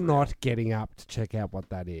This you're is not real. getting up to check out what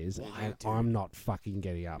that is, Why, and dude? I'm not fucking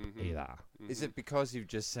getting up Mhm. either. Is it because you've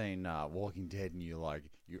just seen Walking Dead and you're like,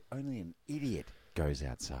 you're only an idiot goes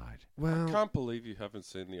outside? Well, Can't believe you haven't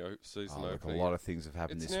seen the season Oh, look, a opening. lot of things have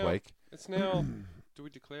happened It's this now- week. It's now. Do we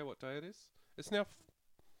declare what day it is? It's now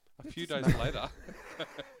a few days later.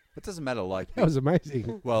 It doesn't matter. Like, that was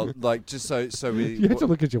amazing. well, like just so we. You have to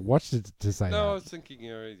look at your watch to say No, I that. was thinking.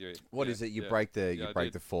 What is it? You break the Yeah, I break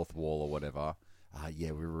did. the fourth wall or whatever.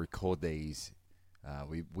 Yeah, we record these.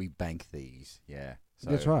 We bank these. Yeah, so,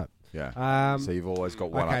 That's right. Yeah. So you've always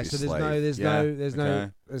got one Okay, up so your there's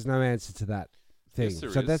sleeve. there's no answer to that thing. Yes, there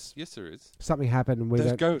so is. that's Yes, there is. something happened and we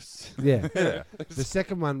There's don't. ghosts. Yeah. Yeah. The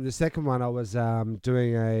second one, I was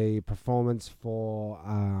doing a performance for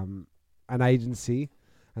an agency,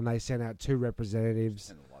 and they sent out two representatives,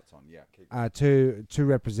 And the lights on. Yeah. two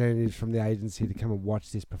representatives from the agency to come and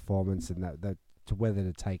watch this performance, and that to whether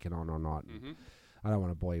to take it on or not. Mm-hmm. I don't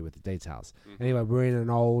want to bore you with the details. Mhm. Anyway, we're in an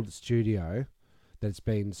old studio that's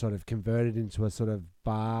been sort of converted into a sort of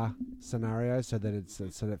bar scenario, so that so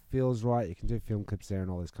that it feels right. You can do film clips there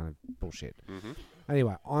and all this kind of bullshit. Mm-hmm.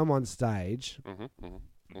 Anyway, I'm on stage Mm-hmm.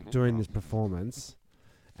 Mm-hmm. doing this performance,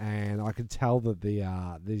 and I could tell that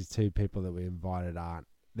these two people that we invited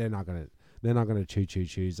they're not gonna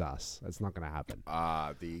choose us. It's not gonna happen. The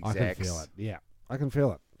I execs. can feel it. Yeah, I can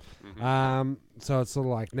feel it. Mm-hmm. So it's sort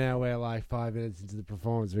of like now we're like 5 minutes into the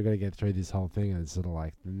performance, we've got to get through this whole thing, and it's sort of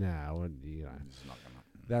like no, you know, It's not gonna-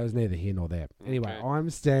 that was neither here nor there. Anyway, Okay. I'm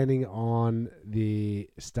standing on the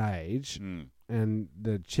stage, Mm. and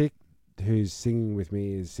the chick who's singing with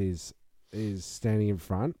me is standing in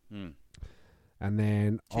front, Mm. and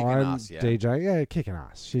then Kicking I'm ass, yeah? DJing. Yeah, kicking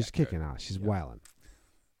ass. She's Yeah, kicking ass. She's Yeah. wailing.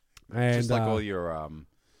 And Just like all your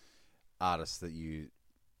artists that you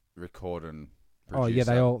record and Oh, yeah, produce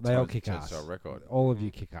they a all Tones kick and ass. Tones record. all of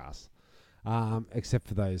you kick ass, except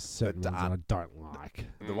for those certain But ones that I don't like.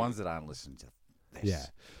 The ones that aren't listening to this. Yeah.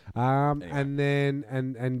 Anyway. And then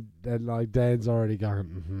and like Dan's already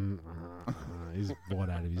going. He's bored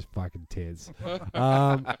out of his fucking tits.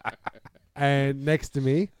 And next to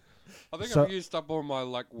me, I think So- I've used up all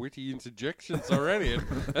my witty interjections already.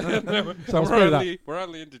 So I'll speed it up. we're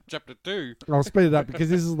only into chapter 2. I'll speed it up because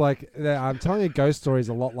this is like I'm telling a ghost story is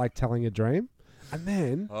a lot like telling a dream. And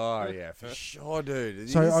then, Oh yeah, for sure, dude. It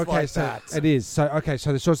so is okay, like so that. it is. So okay,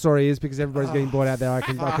 so the short story is because everybody's getting bored out there. I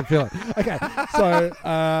can feel it. Okay, so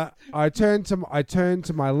I turn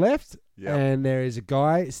to my left, Yep. and there is a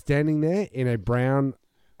guy standing there in a brown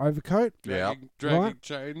overcoat. Yeah, Dragging Right.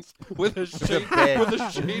 chains with a sheet bed. with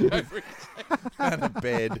a sheet over his head. and a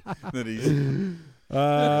bed that he's.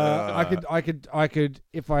 I could,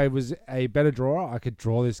 if I was a better drawer, I could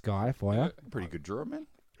draw this guy for you. Pretty good drawer, man.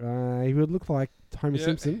 He would look like Homer Yeah.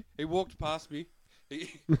 Simpson. He walked past me. He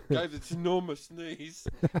gave this enormous sneeze,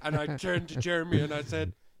 and I turned to Jeremy and I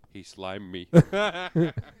said, "He slimed me."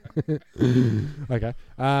 Okay.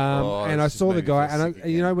 And I this saw just the made me guy, feel and sick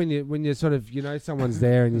you know again. when you sort of someone's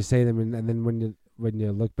there and you see them, and then when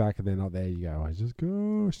you look back and they're not there, you go, "I just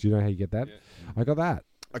gosh." You know how you get that? Yeah. I got that.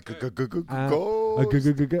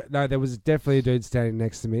 Ghost. No, there was definitely a dude standing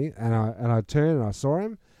next to me, and I turned and I saw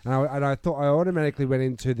him, and I thought I automatically went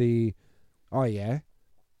into the, oh yeah,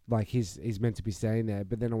 like he's meant to be standing there.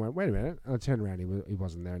 But then I went, wait a minute, and I turned around, he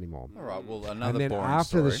wasn't there anymore. All right, well, And another then boring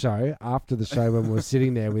after story. the show, when we were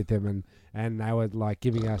sitting there with them and they were like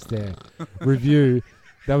giving us their review,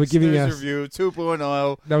 they were giving Snooze us review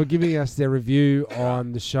 2.0. they were giving us their review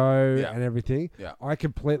on the show Yeah. and everything. Yeah. I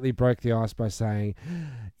completely broke the ice by saying,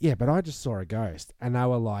 yeah, but I just saw a ghost. And they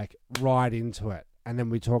were like right into it. And then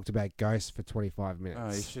we talked about ghosts for 25 Oh, you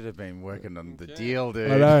minutes. should have been working on the Okay. deal,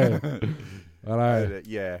 dude. I know. I know.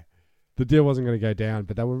 Yeah. The deal wasn't going to go down,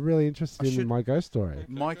 but they were really interested I in should- my ghost story.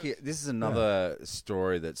 Mikey, this is another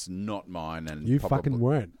story that's not mine and You probably, fucking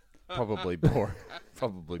weren't. probably boring,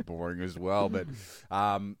 probably boring as well. But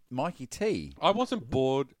Mikey T, I wasn't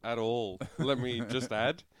bored at all. Let me just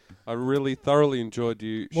add, I really thoroughly enjoyed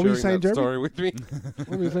you What were you sharing saying, that Jeremy? story with me.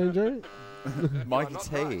 What were you saying, Jerry? Mikey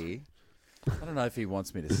T. I don't know if he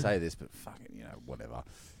wants me to say this, but fucking, whatever.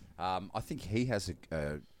 I think he has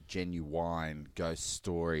a genuine ghost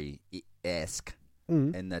story-esque,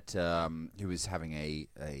 in that he was having a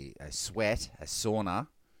sauna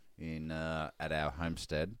in at our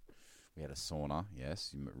homestead. We had a sauna. Yes,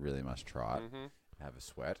 you really must try it. Have a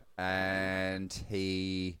sweat, and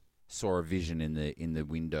he saw a vision in the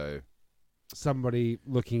window. Somebody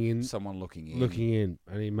looking in. Someone looking in.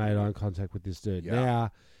 And he made eye contact with this dude. Yeah.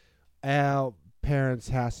 Now, our parents'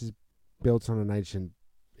 house is built on an ancient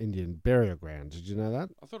Indian burial ground. Did you know that?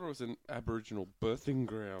 I thought it was an Aboriginal birthing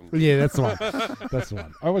ground. Yeah, that's the one. That's the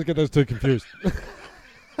one. I always get those two confused.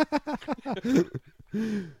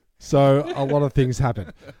 So a lot of things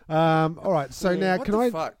happen. All right. So now, What can the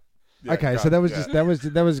I? fuck? Yeah, Okay, go, so that was yeah. just that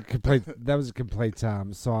was a complete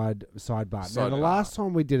sidebar. Now, the Sidebar. last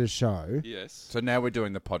time we did a show, Yes. So now we're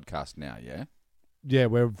doing the podcast now, yeah? yeah,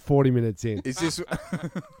 we're 40 minutes in. Is this...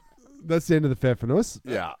 That's the end of the fair for us.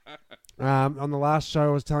 yeah. On the last show, I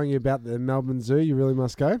was telling you about the Melbourne Zoo. You really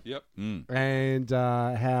must go. Yep. Mm. And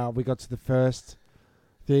how we got to the first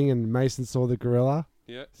thing, and Mason saw the gorilla.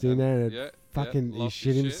 Yeah. Sitting there and yeah, fucking he lost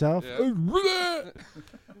shit his himself.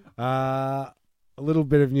 Yeah. A little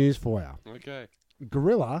bit of news for you. Okay.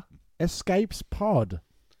 Gorilla escapes pod.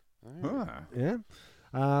 Ah. Yeah.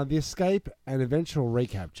 The escape and eventual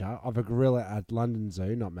recapture of a gorilla at London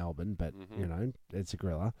Zoo, not Melbourne, but, it's a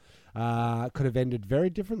gorilla, could have ended very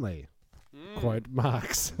differently. Quote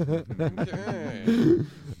marks. Okay.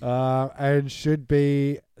 And should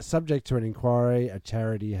be subject to an inquiry, a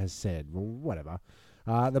charity has said. Well, whatever.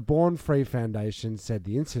 The Born Free Foundation said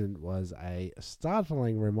the incident was a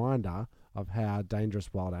startling reminder of how dangerous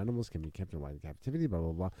wild animals can be kept away in captivity, blah,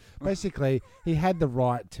 blah, blah. Basically, he had the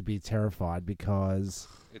right to be terrified because...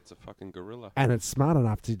 It's a fucking gorilla. And it's smart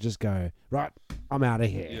enough to just go, right, I'm out of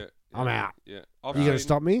here. Yeah. I'm out. Yeah. You going to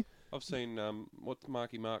stop me? I've seen what's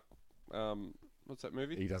Marky Mark? What's that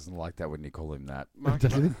movie? He doesn't like that when you call him that. Marky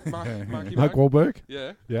Doesn't Mark. Marky Mark Mark. Wahlberg?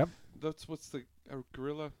 Yeah. Yep. That's what's the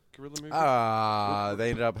gorilla movie? They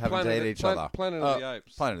ended up having to date each other. Planet of the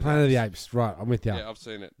Apes. Planet Planet of the Apes. Right, I'm with you. Yeah, I've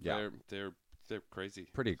seen it. Yeah. They're crazy.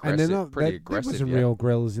 Pretty And aggressive. they're not, pretty there aggressive. wasn't yeah. real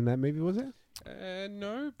gorillas in that movie, was it?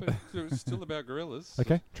 No, but it was still about gorillas.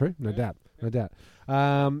 Okay, true. No Yeah. doubt.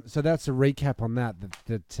 So that's a recap on that.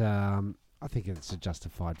 I think it's a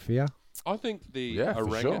justified fear. I think the Yeah,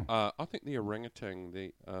 for sure. I think the orangutan,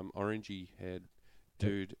 the orangey haired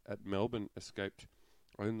dude at Melbourne escaped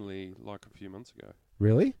only like a few months ago.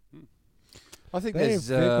 Really? I think They've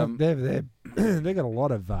there's... they've got a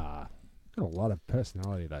lot of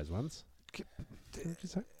personality. Those ones. What did you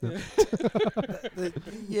say? No.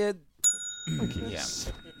 yeah.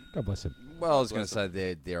 Yes. God bless him. Well, I was going to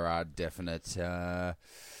say there are definite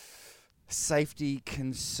safety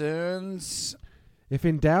concerns. If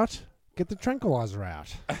in doubt, get the tranquilizer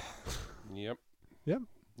out. Yep. Yep.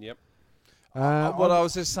 Yep. What I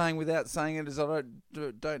was just saying without saying it is I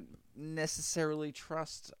don't necessarily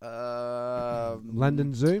trust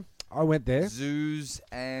London Zoo. I went there. zoos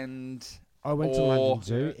and I went to London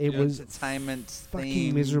Zoo. It was entertainment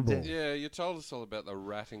fucking miserable. Yeah, you told us all about the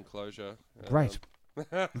rat enclosure. Great.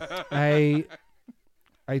 A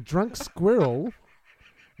drunk squirrel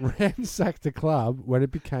ransacked the club when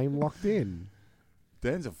it became locked in.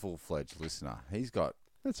 Dan's a full-fledged listener.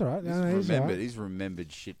 That's all right. No, he's all right. He's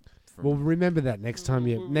remembered shit. Well, remember that next time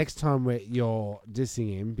you're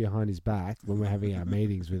dissing him behind his back when we're having our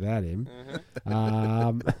meetings without him.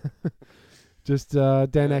 Dan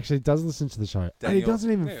actually does listen to the show, and he doesn't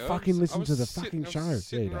even fucking listen to the fucking show. I was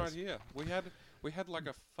sitting Yeah, he right does. here. We had like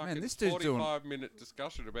a fucking this dude's 45-minute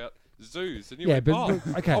discussion about zoos, and you Yeah, went,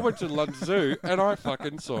 but okay. I went to the London Zoo and I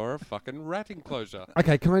fucking saw a fucking rat enclosure.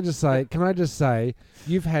 Okay, can I just say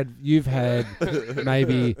you've had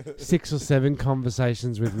maybe 6 or 7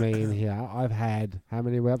 conversations with me in here. I've had how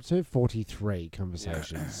many we're up to? 43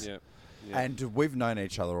 conversations. Yeah. And we've known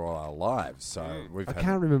each other all our lives, so we've. I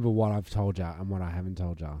can't remember what I've told you and what I haven't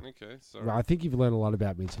told you. Okay, sorry. Well, I think you've learned a lot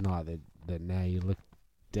about me tonight. That now you look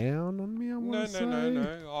down on me.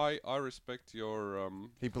 No. I respect your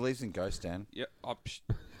He believes in ghosts, Dan. Yeah.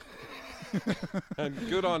 And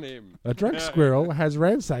good on him. A drunk squirrel has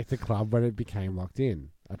ransacked the club when it became locked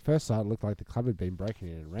in. At first sight, it looked like the club had been broken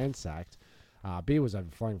in and ransacked. Beer was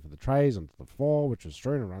overflowing from the trays onto the floor, which was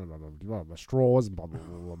strewn around by straws and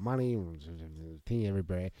money and thing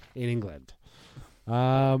everywhere in England.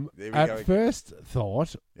 At first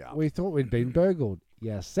thought, we thought we'd been burgled.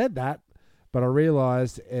 Yeah, said that, but I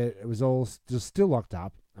realised it was all still locked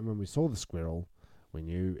up. And when we saw the squirrel, we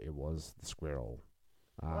knew it was the squirrel.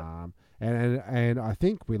 And I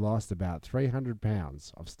think we lost about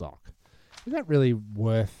 £300 of stock. Is that really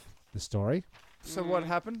worth the story? So what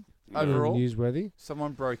happened? Overall, newsworthy.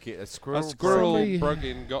 Someone broke it. A squirrel broke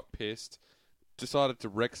in, got pissed, decided to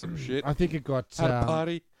wreck some shit. I think it got had a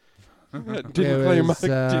party.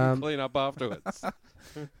 Didn't clean up afterwards.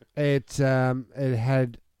 It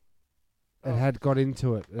had got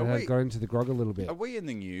into it. It got into the grog a little bit. Are we in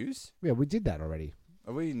the news? Yeah, we did that already.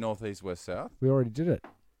 Are we north, east, west, south? We already did it.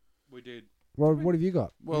 We did. Well, what have you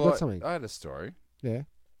got? Well, you got something? I had a story. Yeah.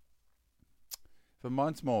 But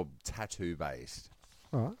mine's more tattoo based.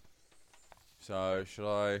 All right. So should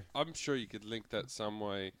I? I'm sure you could link that some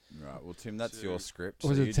way. Right. Well, Tim, that's your script.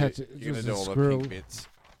 Was so it tattoo? You're Was gonna it do all squirrel? the pink bits.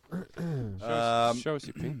 Show us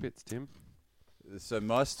your pink bits, Tim. So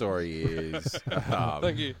my story is.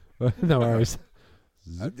 Thank you. No worries.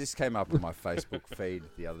 This came up on my Facebook feed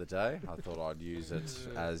the other day. I thought I'd use it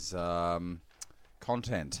as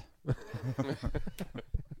content.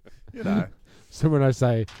 You know. So when I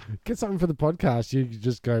say get something for the podcast, you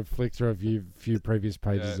just go flick through a few previous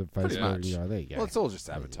pages of Facebook and you go, there you go. Well, it's all just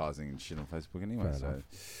advertising and shit on Facebook anyway. Fair enough.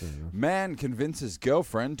 Man convinces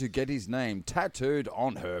girlfriend to get his name tattooed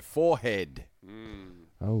on her forehead.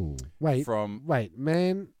 Oh, wait,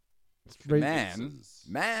 man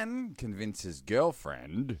convinces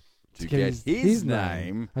girlfriend to get his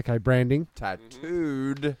name. Okay, branding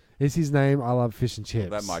tattooed. Is his name I Love Fish and Chips?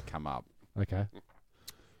 Well, that might come up. Okay.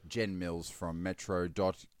 Jen Mills from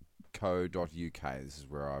metro.co.uk. This is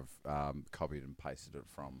where I've copied and pasted it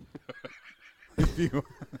from.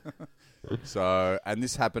 So, and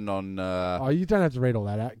this happened on... you don't have to read all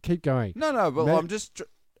that out. Keep going. No, but I'm just...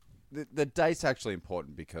 The date's actually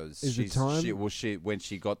important because when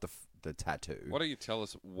she got the tattoo. Why don't you tell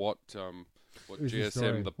us what Is the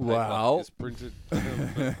story? GSM the paper is printed?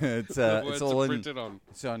 It's words all are printed on.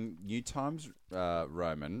 It's on New Times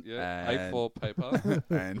Roman. Yeah, and, A4 paper.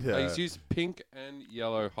 and He's used pink and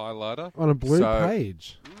yellow highlighter. On a blue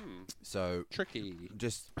page. So tricky.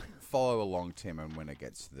 Just follow along, Tim, and when it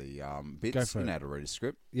gets to the bits, you know how to read a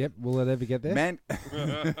script. Yep. Will it ever get there? Man,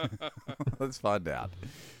 let's find out.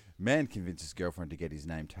 Man convinces girlfriend to get his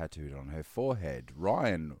name tattooed on her forehead.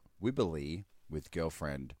 Ryan Wibberley with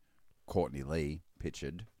girlfriend Courtney Lee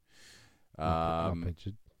pictured.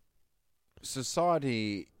 Pictured.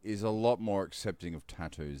 Society is a lot more accepting of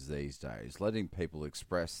tattoos these days, letting people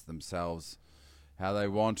express themselves how they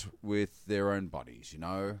want with their own bodies, you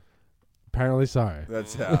know? Apparently so.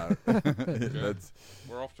 That's how.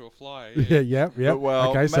 We're off to a flyer. Yep.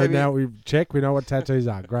 Well, okay, so now we know what tattoos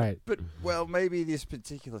are. Great. But, maybe this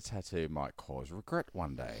particular tattoo might cause regret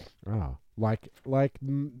one day. Oh, like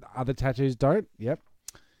other tattoos don't? Yep.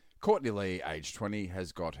 Courtney Lee, age 20,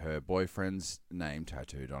 has got her boyfriend's name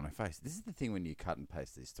tattooed on her face. This is the thing when you cut and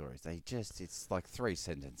paste these stories. It's like 3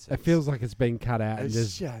 sentences. It feels like it's been cut out It's and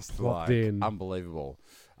just plopped in. Unbelievable.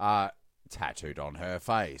 Tattooed on her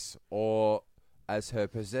face. Or, as her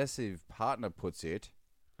possessive partner puts it,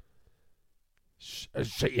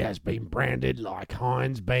 She has been branded like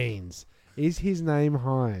Heinz beans. Is his name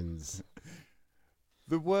Heinz?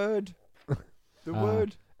 The word. The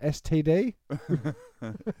word. STD?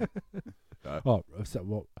 Oh, so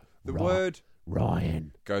what? The word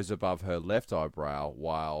Ryan goes above her left eyebrow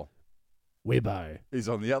while Wibbo. he's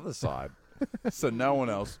on the other side. So no one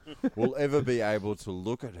else will ever be able to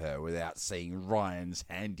look at her without seeing Ryan's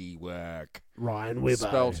handiwork. Ryan Wibbo.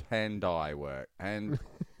 Spelt hand-eye work. Hand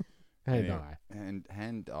Anyway, eye.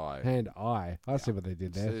 Hand-eye. Hand eye. I see what they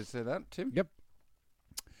did there. See that, Tim? Yep.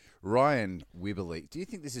 Ryan Wibberley. Do you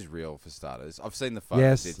think this is real for starters? I've seen the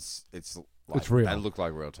photos. Yes. It's like, It's real. They look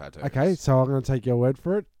like real tattoos. Okay, so I'm going to take your word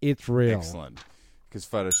for it. It's real. Excellent. Because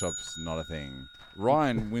Photoshop's not a thing.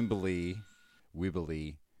 Ryan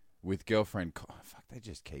Wibberley, with girlfriend... Oh, fuck, they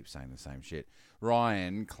just keep saying the same shit.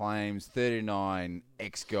 Ryan claims 39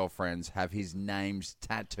 ex-girlfriends have his names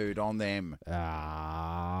tattooed on them.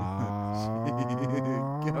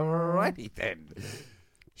 Alrighty then.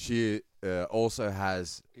 She also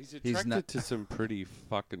has... He's attracted to some pretty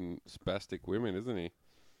fucking spastic women, isn't he?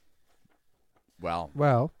 Well,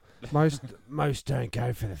 most don't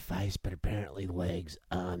go for the face, but apparently legs,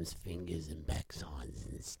 arms, fingers, and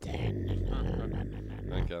backsides instead.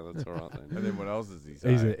 Okay, that's all right then. and then what else does he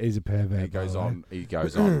say? He's a pervert. He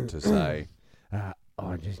goes on to say...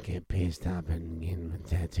 I just get pissed up and get my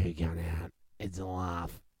tattoo gun out. It's a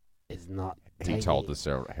laugh. It's not. He told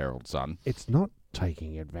the Herald Sun. It's not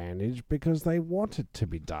taking advantage because they want it to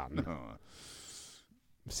be done.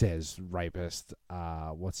 Says rapist.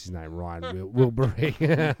 What's his name? Ryan Wilbury.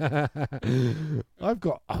 I've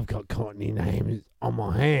got Courtney names on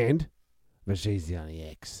my hand, but she's the only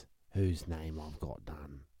ex whose name I've got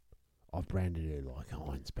done. I've branded her like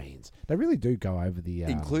Heinz beans. They really do go over the...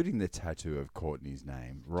 including the tattoo of Courtney's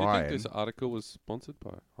name. Do you Ryan. think this article was sponsored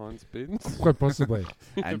by Heinz Beans? Quite possibly.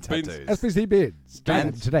 and Beans. tattoos. SPC bids.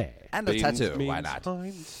 And- Today. And the Beans tattoo. Why means not?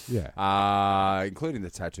 Heinz. Yeah. Including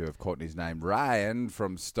the tattoo of Courtney's name. Ryan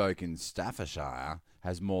from Stoke in Staffordshire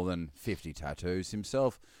has more than 50 tattoos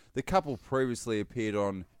himself. The couple previously appeared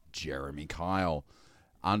on Jeremy Kyle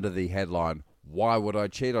under the headline, "Why would I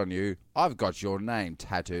cheat on you? I've got your name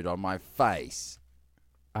tattooed on my face."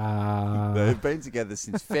 They've been together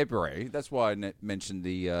since February. That's why I mentioned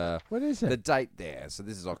the What is the it? date there. So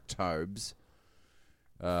this is October's.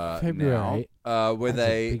 February. Now, where That's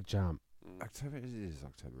a they big jump. October. It is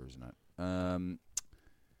October, isn't it?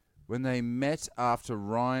 When they met after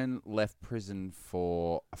Ryan left prison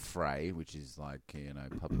for a fray, which is like,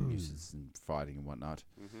 public nuisance and fighting and whatnot,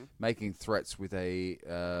 making threats with a,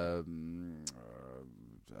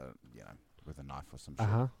 with a knife or some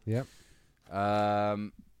shit.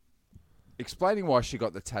 Yep. Explaining why she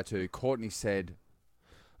got the tattoo, Courtney said,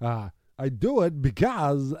 I do it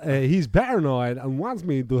because he's paranoid and wants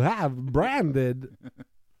me to have branded.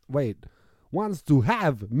 Wants to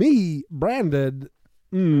have me branded.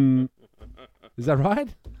 Is that right?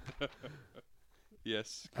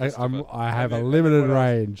 Yes. I have a And then limited what else?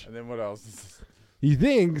 range. and then what else? He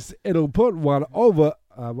thinks it'll put one over.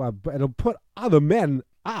 It'll put other men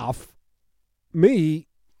off me.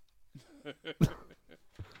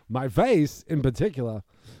 My face, in particular.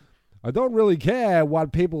 I don't really care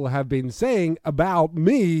what people have been saying about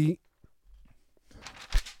me.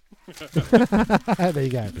 There you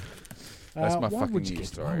go. That's my why fucking would you news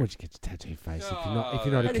get, story. Why would you get a tattoo face if you're not Oh, a How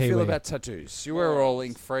do you Kiwi? feel about tattoos? You were all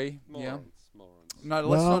ink free, yeah. Morons. No,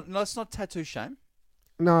 let's not tattoo shame.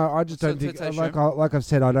 No, I just What's don't your think. tattoo? Like I've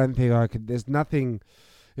said, I don't think I could. There's nothing.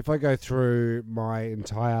 If I go through my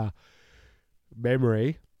entire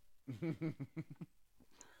memory.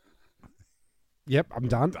 Yep, I'm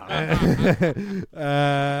done. I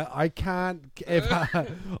can't ever.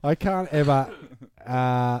 I can't ever.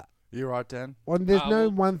 You right, Dan? Well, there's no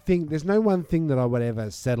well- one thing. There's no one thing that I would ever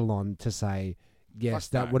settle on to say. Yes,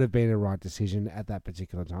 Fuck that no. would have been a right decision at that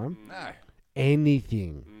particular time. No.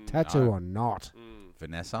 Anything, tattoo No. or not,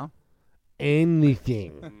 Vanessa?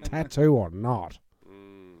 anything, tattoo or not.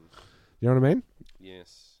 You know what I mean?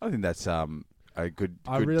 Yes. I think that's a good.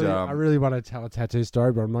 I good, really want to tell a tattoo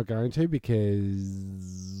story, but I'm not going to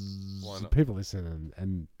because Why not? people listen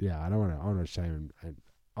and yeah, I don't want to. I want to shame and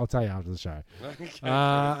I'll tell you after the show.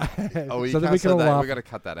 Okay. Oh, you so that can't we say can all that. laugh. We got to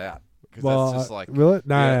cut that out because Well, that's just like. will it?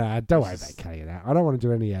 No, yeah. no, don't worry It's about just- cutting it out. I don't want to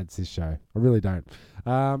do any ads this show. I really don't.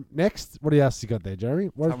 Next, what else you got there, Jeremy?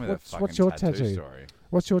 Tell me that What's your fucking tattoo? story.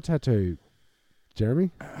 What's your tattoo,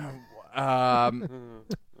 Jeremy?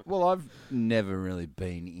 Well, I've never really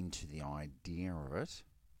been into the idea of it,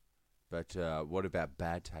 but what about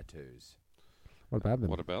bad tattoos? What about them?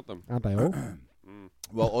 What about them? Aren't they all?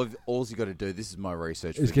 Well, all you got to do. This is my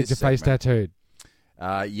research. Is for get your this face segment. tattooed.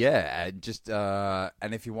 Yeah,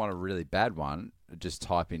 and if you want a really bad one, just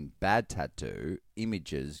type in bad tattoo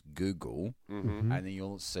images Google, Mm-hmm. and then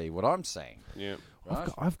you'll see what I'm seeing. Yeah. Right?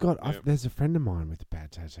 There's a friend of mine with a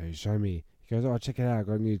bad tattoo. Show me. He goes, oh, check it out. I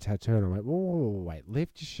got a new tattoo. And I'm like, whoa, wait,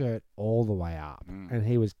 lift your shirt all the way up. And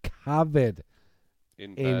he was covered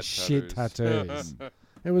In in bad shit tattoos.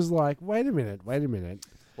 It was like, wait a minute.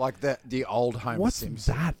 Like the old Homer What's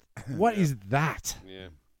Simpson. that? What is that? Yeah.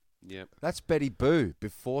 Yep. That's Betty Boo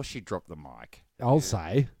before she dropped the mic. I'll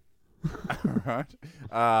say. Right.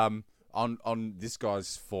 On this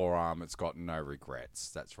guy's forearm, it's got no regrets.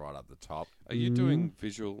 That's right up the top. Are you doing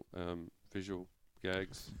visual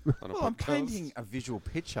gags on a Well, I'm podcast? painting a visual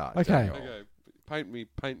picture. Okay. Daniel. Okay.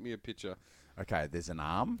 Paint me a picture. Okay, there's an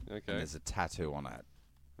arm Okay. and there's a tattoo on it.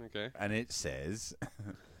 Okay. And it says,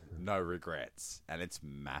 no regrets. And it's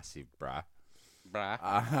massive, bruh.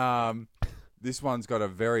 Brah. This one's got a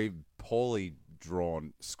very poorly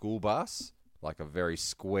drawn school bus, like a very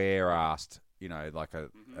square-assed, like a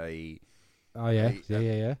Oh, yeah.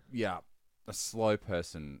 Hey, Yeah. a slow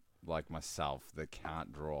person like myself that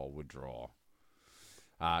can't draw would draw.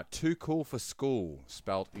 Too cool for school,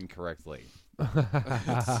 spelt incorrectly.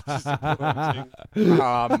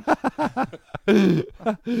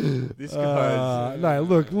 This guy's no,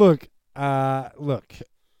 look.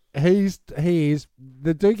 He is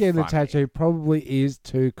the dude getting the Funny. tattoo probably is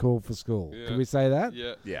too cool for school. Yeah. Can we say that?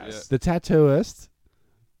 Yeah. Yes. The tattooist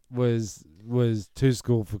was too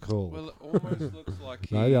school for cool. Well, it almost looks like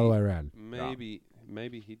he no, the other way around. maybe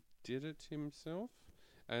he did it himself,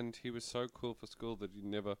 and he was so cool for school that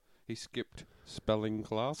he skipped spelling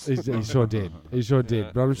class. He sure did. He sure did.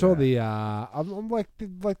 Yeah. But I'm sure I'm like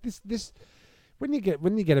this. When you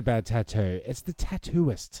get a bad tattoo, it's the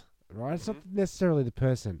tattooist, right? It's not necessarily the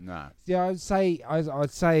person. No. Yeah, I'd say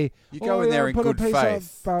You go in yeah, there in put a good piece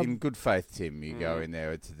faith. of, In good faith, Tim. You go in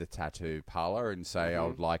there to the tattoo parlor and say, I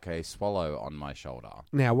would like a swallow on my shoulder.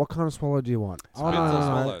 Now, what kind of swallow do you want?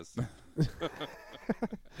 Swallows.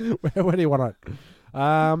 Where do you want it?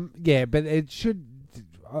 Yeah, but it should.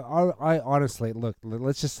 I honestly look.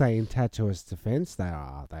 Let's just say, in tattooist defense, they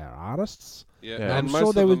are artists. Yeah, Yeah. and I'm most sure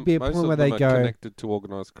of there would them- be a most point of where they them are go- connected to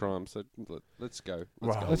organised crime. So let's go.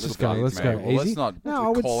 Let's just go. Let's go. Well, let's Easy. not No, I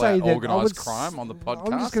would call say out that organised crime on the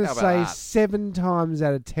podcast. I'm just going How to about say that? 7 times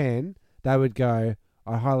out of 10, they would go,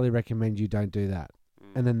 I highly recommend you don't do that.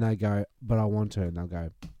 And then they go, but I want to. And they'll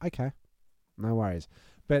go, okay, no worries.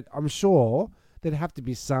 But I'm sure there'd have to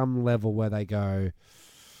be some level where they go,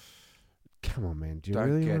 come on, man. Do you Don't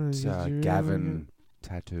really get want to Gavin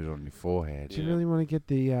tattooed on your forehead. Do you really want to get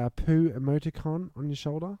the poo emoticon on your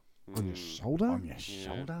shoulder? On your Mm. shoulder? On your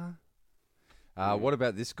shoulder? What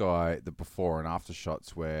about this guy, the before and after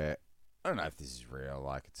shots where, I don't know if this is real,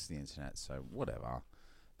 like it's the internet, so whatever.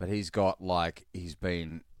 But he's got he's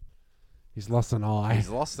lost an eye.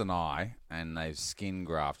 lost an eye and they've skin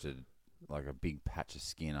grafted like a big patch of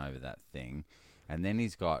skin over that thing. And then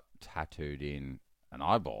he's got tattooed in an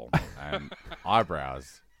eyeball and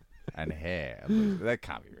eyebrows and hair. That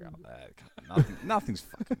can't be real. Nothing's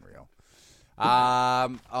fucking real.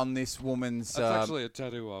 On this woman's... That's actually a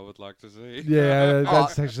tattoo I would like to see. Yeah,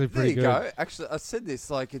 that's actually there pretty you good. go. Actually, I said this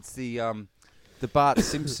like it's the Bart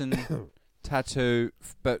Simpson tattoo,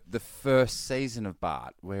 but the first season of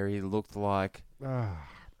Bart, where he looked like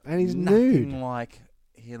And he's nothing nude. like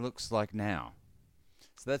he looks like now.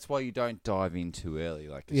 So that's why you don't dive in too early,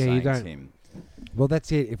 like Yeah, you're you saying, don't. Tim. Well,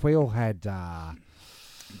 that's it. If we all had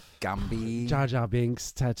Gumby. Jar Jar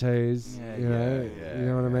Binks tattoos, Yeah, you know, yeah, you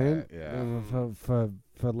know what I mean? yeah.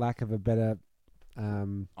 For lack of a better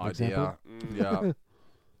example, Idea. Yeah.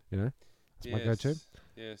 you know, that's my go-to.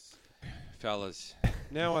 Yes. Fellas,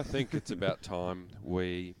 now I think it's about time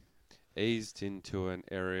we eased into an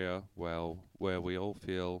area where we all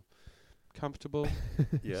feel comfortable,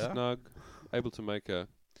 Yeah. snug, able to make a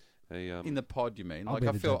In the pod, you mean? I'll Like be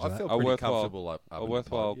I the feel judge of that. pretty worthwhile- comfortable up a in the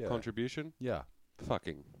worthwhile pod. Yeah. contribution. Yeah.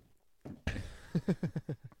 Fucking.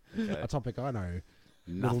 A topic I know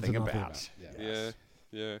Nothing to nothing about. about. Yeah,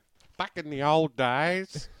 yeah. Back in the old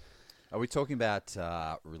days. Are we talking about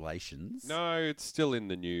relations? No, it's still in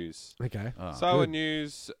the news. Okay. Oh. So good.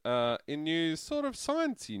 in news, sort of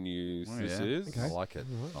sciencey news. Oh, This yeah. is. Okay. I like it.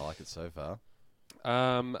 Alright. I like it so far.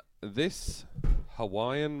 This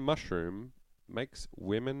Hawaiian mushroom makes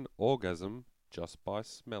women orgasm just by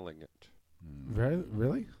smelling it.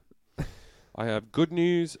 Really? I have good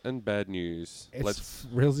news and bad news. It's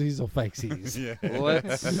realsies or fakesies?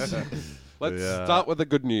 Let's Yeah. start with the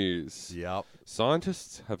good news. Yep.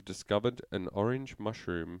 Scientists have discovered an orange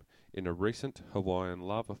mushroom in a recent Hawaiian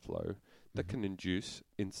lava flow that can induce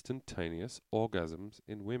instantaneous orgasms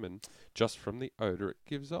in women just from the odor it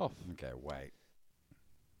gives off. Okay, wait.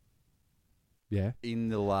 Yeah. In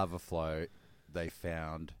the lava flow, they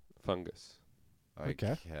found. Fungus.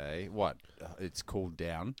 Okay. Okay. What? It's cooled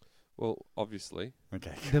down. Well, obviously.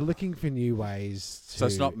 Okay. They're looking for new ways to So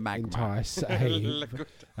it's not magma. entice Liquid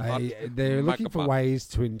they're looking for magma. ways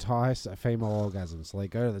to entice a female orgasm. So they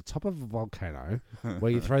go to the top of a volcano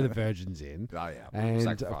where you throw the virgins in. Oh, yeah. And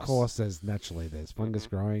Sacrifice. of course, there's fungus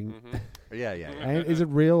growing. Yeah. And is it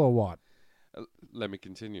real or what? Let me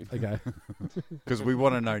continue. Okay. Because we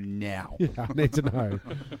want to know now. Yeah, I need to know.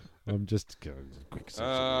 I'm just going quick search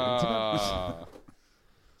on the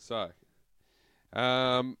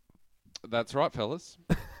internet. That's right, fellas.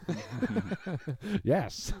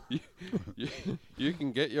 Yes. You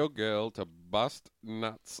can get your girl to bust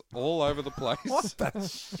nuts all over the place What the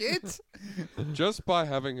shit? just by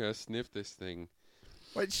having her sniff this thing.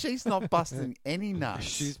 Wait, she's not busting any nuts.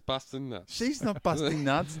 She's busting nuts. She's not busting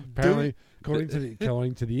nuts. Apparently, according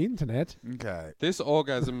to the internet, Okay. This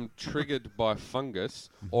orgasm triggered by fungus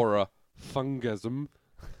or a fungasm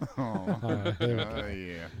Oh, there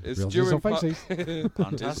we yeah. is Real due, or in part,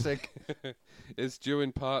 Fantastic. is due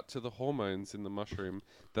in part to the hormones in the mushroom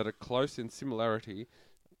that are close in similarity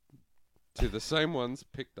to the same ones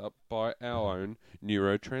picked up by our own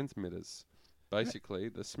neurotransmitters. Basically,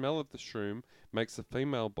 the smell of the shroom makes the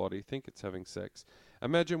female body think it's having sex.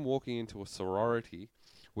 Imagine walking into a sorority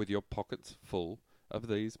with your pockets full of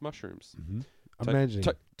these mushrooms. imagine.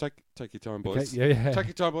 Take your time, boys. Okay, yeah. Take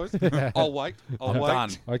your time, boys. I'll wait. I'll wait. Done.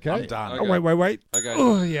 Okay. I'm done. Oh, wait. Okay.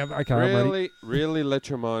 Oh, yeah. Okay, I'm ready. Really let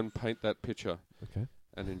your mind paint that picture Okay.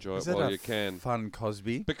 and enjoy Is it that while a you can. fun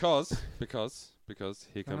Cosby? Because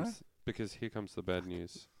here comes the bad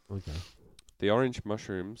news. Okay. The orange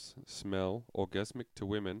mushrooms smell orgasmic to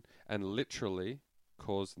women and literally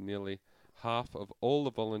caused nearly half of all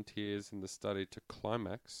the volunteers in the study to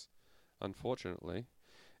climax. Unfortunately,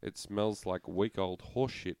 it smells like week-old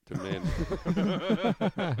horseshit to men.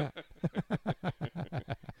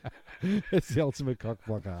 It's the ultimate cock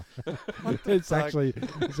blocker. it's actually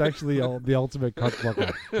the ultimate cock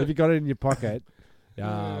blocker. If you got it in your pocket,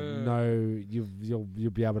 you'll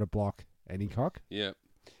be able to block any cock. Yeah.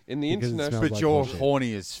 In the Because it international... smells But like you're bullshit.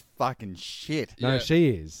 horny as fucking shit. No, Yeah. she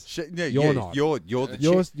is. No, You're not. You're the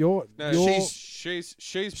chick. You're She's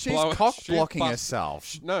She's blowing- cock she's blocking bust-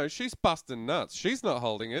 herself. No, she's busting nuts. She's not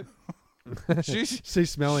holding it. She's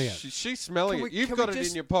smelling it. She's smelling Can it. we- You've can got we it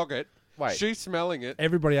just- in your pocket. Wait. She's smelling it.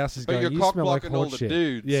 Everybody else is But going, you're you cock smell like blocking all the horseshit.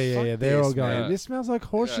 dudes. Yeah. Fuck They're all this, going, man. this smells like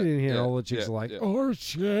horseshit in here. yeah, All the chicks yeah, are like, yeah.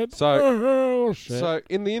 horseshit. So- Horseshit. So,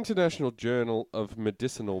 in the International Journal of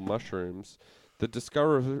Medicinal Mushrooms, the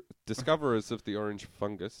discoverers of the orange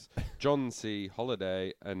fungus, John C.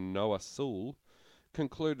 Holliday and Noah Sewell,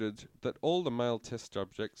 concluded that all the male test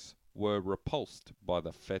subjects were repulsed by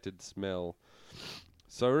the fetid smell.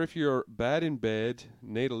 So if you're bad in bed,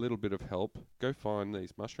 need a little bit of help, go find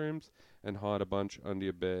these mushrooms and hide a bunch under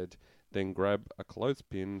your bed. Then grab a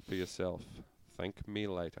clothespin for yourself. Thank me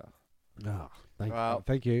later. Oh, Well,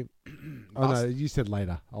 thank you. Oh, no, you said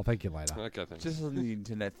later. I'll thank you later. Okay, thanks. Just on the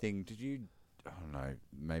internet thing, did you... I don't know,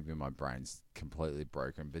 maybe my brain's completely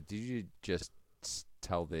broken, but did you just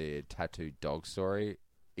tell the tattooed dog story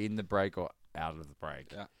in the break or out of the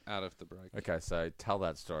break? Yeah, out of the break. Okay, so tell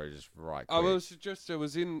that story just right quick. Oh,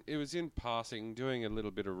 it was in passing, doing a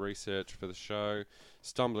little bit of research for the show.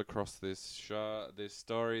 Stumbled across this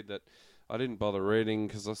story that I didn't bother reading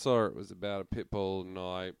because I saw it was about a pit bull, and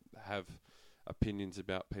I have opinions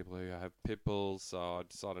about people who have pit bulls, so I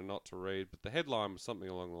decided not to read. But the headline was something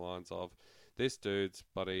along the lines of, "This dude's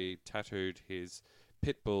buddy tattooed his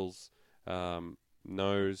pit bull's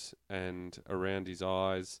nose and around his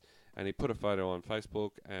eyes." And he put a photo on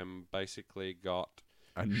Facebook and basically got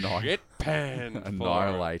shit panned.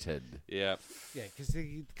 Annihilated. Yeah. Yeah,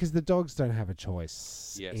 because the dogs don't have a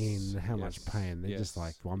choice Yes, in how much yes, pain. They're just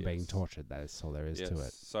like, I'm being yes. tortured. That's all there is to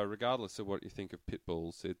it. So regardless of what you think of pit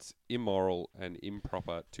bulls, it's immoral and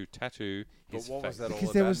improper to tattoo his what was face. that all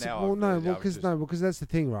Because there about was now? because that's the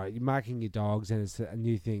thing, right? You're marking your dogs, and it's a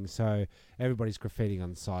new thing. So everybody's graffitiing on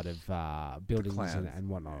the side of buildings clowns. and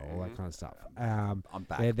whatnot, all that kind of stuff. I'm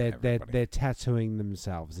back. They're tattooing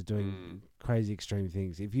themselves. They're doing crazy extreme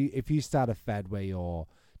things. If you start a fad where you're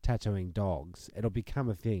tattooing dogs, it'll become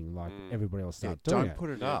a thing. Like everybody will start doing don't it. put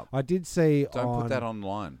it up. I did see Don't put that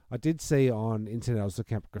online. I did see on internet. I was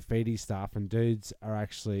looking up graffiti stuff, and dudes are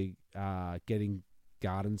actually getting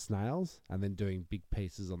garden snails and then doing big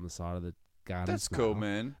pieces on the side of the garden. That's snail cool,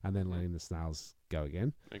 man. And then letting the snails go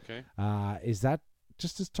again. Okay. Is that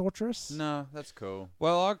just as torturous? No, that's cool.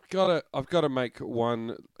 Well, I've got to make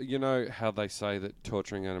one. You know how they say that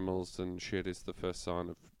torturing animals and shit is the first sign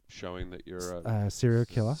of showing that you're a Serial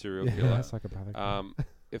killer. serial Yeah, killer. psychopathic.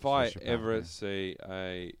 If I Sociopath, ever yeah. see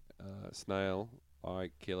a snail, I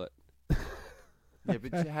kill it. Yeah,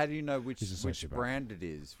 but how do you know which He's a which sociopath. brand it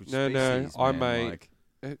is? Which No, species, I man? may- Like,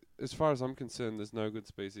 As far as I'm concerned, there's no good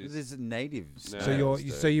species. there's natives. No.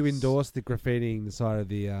 So you endorse the graffitiing the side of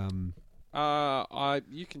the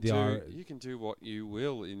You can The do ir- you can do what you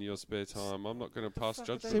will in your spare time. I'm not going to pass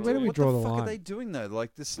judgment. See, where do on we you. draw what the the fuck line? are they doing though?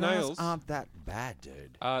 Like the snails Snails? aren't that bad,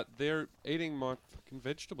 dude. They're eating my fucking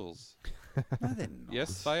vegetables. No, they're not.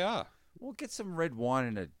 Yes, they are. Well, get some red wine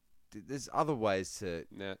and there's other ways to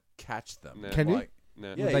Nah, catch them. No. Can you? like,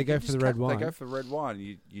 nah. Yeah, They you go can for just the red They wine? go for red wine.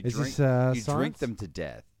 You Is drink. this You drink science? them to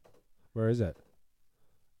death. Where is it?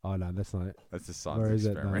 Oh no, that's not it. That's a science Where is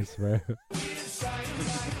it? No, experiment. it's where.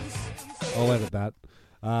 I'll edit that.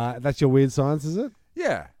 That's your weird science, is it?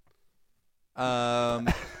 Yeah.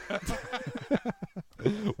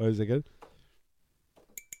 Wait a second.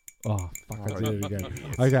 Oh fuck! I Oh, did it again.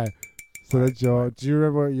 yes. Okay, so that's your. Do you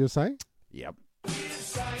remember what you were saying? Yep.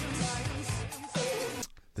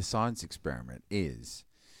 The science experiment is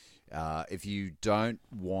if you don't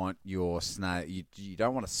want your snail, you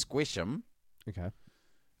don't want to squish them, Okay.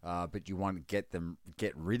 but you want to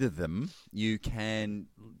get rid of them, you can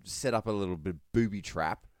set up a little bit of booby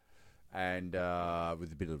trap, and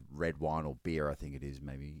with a bit of red wine or beer, I think it is,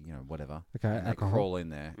 maybe whatever. Okay. And they Alcohol crawl in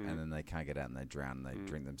there, Mm. and then they can't get out, and they drown, and they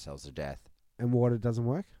drink themselves to death. and water doesn't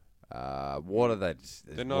work. Water, there's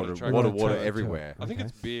They're not water, attracted water, to water it. everywhere. I think Okay.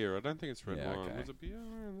 it's beer. I don't think it's red Yeah, wine. okay. Was it beer?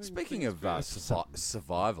 I think Speaking it's of beer.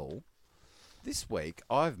 survival, this week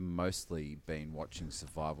I've mostly been watching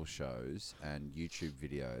survival shows and YouTube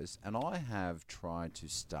videos, and I have tried to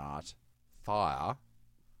start fire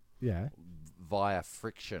Yeah. via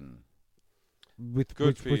friction With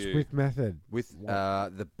Good for you. with method. with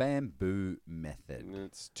the bamboo method. And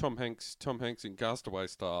it's Tom Hanks in Castaway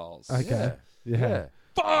styles. Okay. Yeah.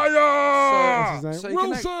 Fire! What's his So name? you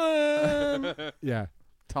can Wilson! Yeah.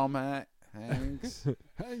 Tom Hanks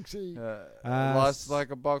Hanksy. life's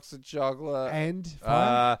like a box of chocolate. And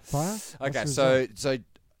fire. Fire. Okay, What's so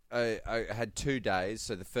I had 2 days.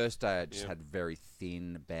 So the first day I just Yep. had very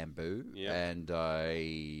thin bamboo, Yep. and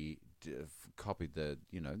I copied the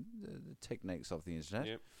techniques off the internet.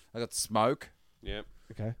 Yep. I got smoke. Yep.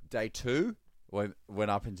 Okay. Day 2 went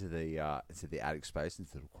up into the attic space,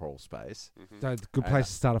 into the crawl space. So good place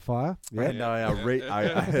to start a fire. Yeah. And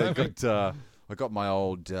I got my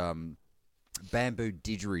old bamboo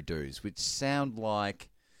didgeridoos, which sound like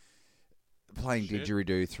playing Shit.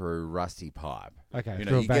 didgeridoo through rusty pipe. Okay. You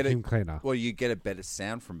through know, a you get it- vacuum cleaner. Well, you get a better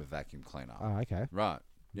sound from a vacuum cleaner. Oh, okay. Right.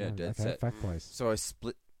 Yeah, Right, dead okay. set. Fact place. So I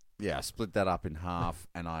split that up in half,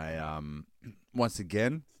 and I once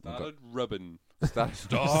again Started rubbing.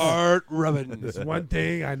 start rubbing. There's one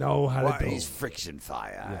thing I know how what to do. is friction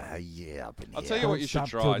fire? Yeah, up in I'll here. tell you what Don't you should stop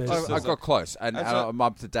till try. there's just I as a- got close, and as a- I'm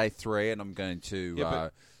up to day 3, and I'm going to. Yeah,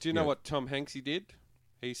 but do you know yeah. what Tom Hanksy did?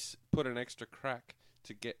 He put an extra crack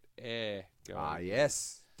to get air going.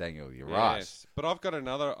 Yes, Daniel, you're Yes. But I've got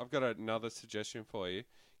another suggestion for you.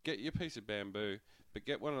 Get your piece of bamboo, but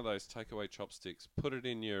get one of those takeaway chopsticks. Put it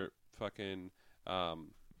in your fucking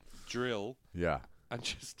drill right. Yeah. and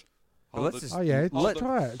just. Well, hold let's the- just- Oh yeah, hold let's the-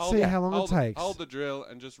 try it. hold See the- how long it hold the- takes. Hold the drill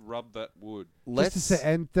and just rub that wood. Let's Just to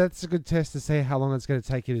say, and that's a good test to see how long it's going to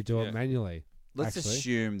take you to do Yeah. it manually. let's actually.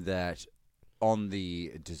 assume that on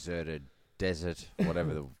the deserted desert,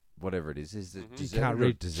 whatever it is the Mhm. You You deserted can't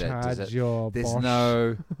or desert? recharge your There's Bosch.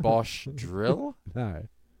 no Bosch drill, No.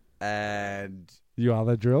 and You are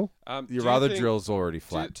the drill. Do your you other think- drill's already Do,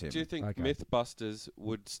 flat, Tim. do you think Okay. Mythbusters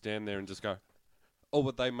would stand there and just go, or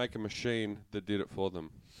would they make a machine that did it for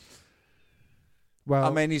them? Well,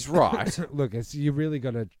 I mean, he's right. look, it's you really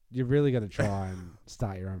got to try and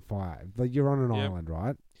start your own fire. Like you're on an Yep. island,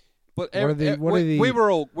 right? But What are the- what are the- we were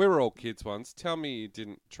all kids once. Tell me you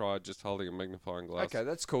didn't try just holding a magnifying glass. Okay,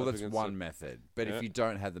 that's cool. up That's against one it. method. But Yeah. if you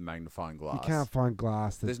don't have the magnifying glass, You can't find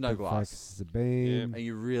glass. There's no that glass. focuses the beam. and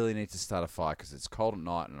you really need to start a fire because it's cold at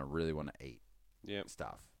night, and I really want to eat Yep,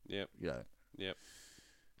 stuff. yep, You know. yep.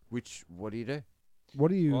 What do you do? What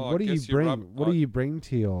do you Well, I What do you guess you bring? rub- What do you bring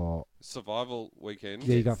to your? Survival weekend.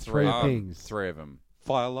 Yeah, you got three Um, things. 3 of them.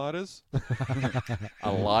 Firelighters.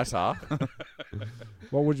 A lighter.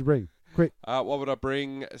 What would you bring? Quick. What would I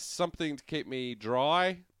bring? Something to keep me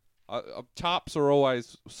dry. Tarps are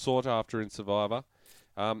always sought after in Survivor.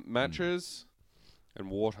 Matches and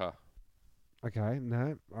water. Okay,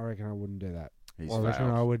 no, I reckon I wouldn't do that. He's Well, I reckon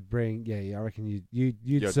failed. I would bring. Yeah, I reckon you'd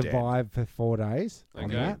You're survive for 4 days on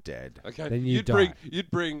Okay. that. Dead. Okay. Then you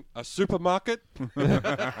you'd bring a supermarket,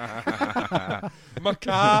 my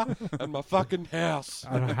car, and my fucking house.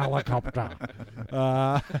 And a helicopter.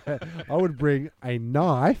 I would bring a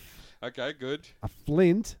knife, Okay, good. a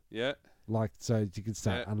flint, Yeah, like so you can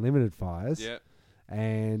start Yeah. unlimited fires, yeah.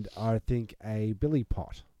 and I think a billy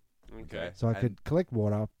pot, Okay. so I And- could collect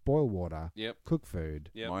water, boil water, Yep. cook food.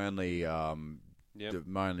 Yep. My only Yep.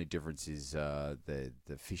 my only difference is the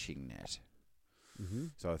fishing net. Mm-hmm.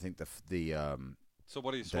 So I think So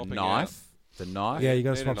what are you the swapping knife. The knife. Yeah, you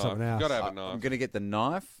got to Need a swap knife. something else. Gotta have a I'm knife. gonna get the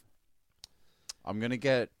knife. I'm gonna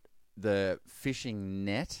get the fishing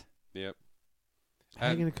net, Yep. How are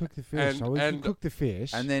you And- going to cook the fish? and- Oh, we can and- cook the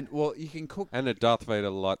fish, and then you can cook. And a Darth Vader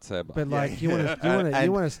lightsaber. but Yeah. like you want to And-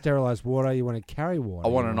 you want to sterilize water. You want to carry water. I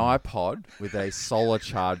want you an wanna- iPod with a solar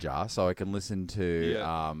charger, so I can listen to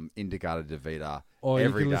Yeah. Indicata Davida Or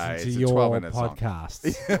every you can day. listen It's to a your 12-minute song.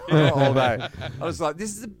 podcasts. all day. I was like,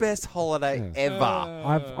 this is the best holiday Yeah. ever.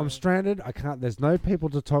 I'm stranded. I can't. There's no people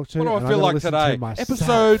to talk to. What do and I I feel gotta like listen today? to myself.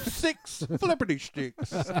 Episode 6, Flippity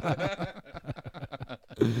Sticks.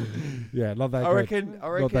 Yeah, not that I good. reckon.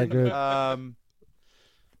 Not that good.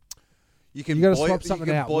 You can You got to boil, swap something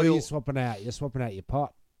you can out. What are Boil, you swapping out? You're swapping out your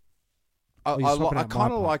pot. I, you're swapping out my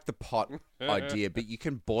kind of pot. like the pot idea, but you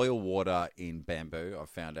can boil water in bamboo. I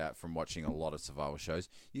found out from watching a lot of survival shows.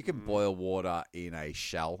 You can boil water in a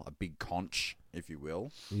shell, a big conch, if you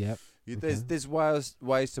will. Yep. There's ways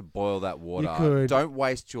to boil that water. could- Don't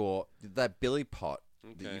waste that billy pot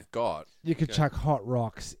that Okay. you've got. You could Okay. chuck hot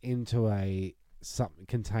rocks into a something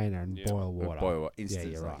container and Yeah. boil water. Boil Yeah,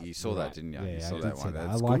 instantly. you're right. You saw You're that, right. didn't you? Yeah, You yeah, saw I that did see one. that. I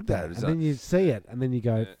That's like good, that. is And then you see it, and then you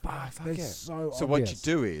go, Yeah. "Fuck, Fuck that's yeah." so So what you obvious.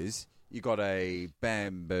 do is you got a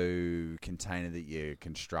bamboo container that you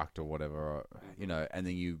construct or whatever, and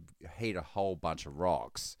then you heat a whole bunch of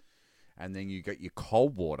rocks, and then you get your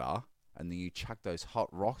cold water, and then you chuck those hot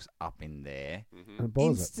rocks up in there. And it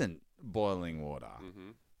boils it. Instant boiling water.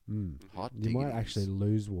 Mm. Hot You might diggities. actually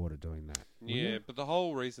lose water doing that. Yeah, but the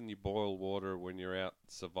whole reason you boil water when you're out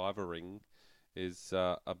survivoring is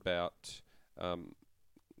about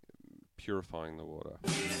purifying the water.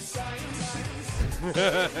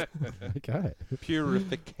 Okay.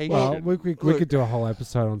 Purification. Well, we could do a whole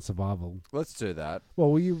episode on survival. Let's do that.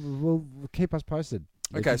 Well, will keep us posted.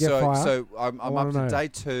 If Okay, you get fire, so I'm I up wanna to know. day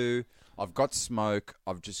 2. I've got smoke.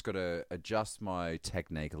 I've just got to adjust my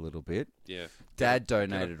technique a little bit. yeah. Dad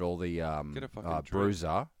donated all the get a fucking drink.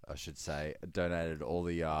 Bruiser, I should say, donated all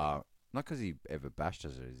the not because he ever bashed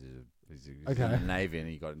us. He's in Okay. the Navy and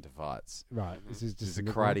he got into fights. right, this is just He's a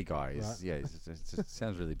nickname. karate guy. Right. Yeah, it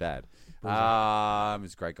sounds really bad. Bruiser.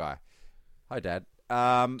 He's a great guy. Hi, Dad.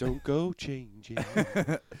 Don't go changing.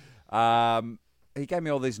 He gave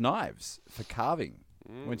me all these knives for carving.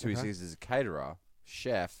 Went to okay. his as a caterer,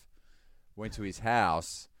 chef. Went to his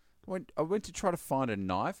house. I went to try to find a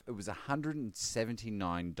knife. It was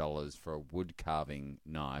 $179 for a wood carving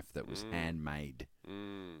knife that was handmade.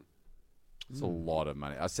 It's a lot of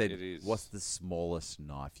money. I said, It is. "What's the smallest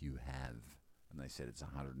knife you have?" And they said it's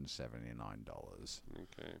 $179.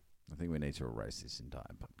 Okay. I think we need to erase this entire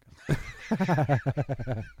podcast.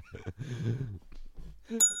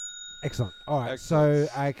 Excellent. All right. Excellent.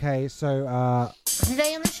 So, okay. So,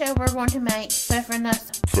 Today on the show, we're going to make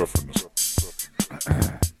pfeffernuss.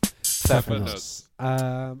 Stephanos.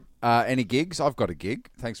 Any gigs? I've got a gig.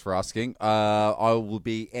 Thanks for asking. I will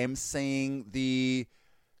be emceeing the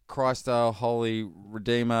Christ our Holy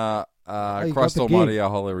Redeemer, you Christ got the Almighty gig. our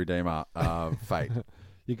Holy Redeemer fate.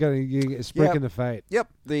 you're speaking Yep. the fate. Yep,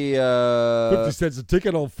 the 50 cents a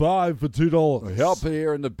ticket on 5 for $2. help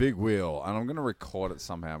here in the big wheel, and I'm going to record it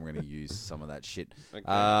somehow. I'm going to use some of that shit.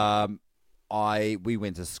 Okay. We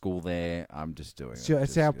went to school there. I'm just doing So it.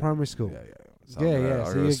 it's just our gonna- primary school. Yeah. So Yeah, I'm yeah, gonna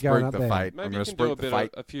so you're spruik going up the there. fate. Maybe I'm you going to can do a spruik the bit fate.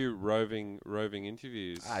 a few roving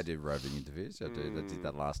interviews. I did roving interviews. I did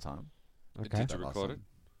that last time. Okay. Did you That last record it? time.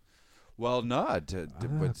 Well, no. I did,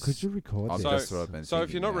 Could you record I'm this? just what I've been So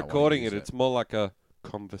if you're thinking not now, I wanna recording use it, it's more like a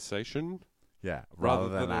conversation yeah, rather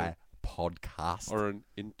rather than than a podcast. or an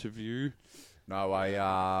interview. No,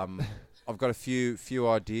 I've got a few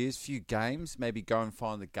ideas, few games. Maybe go and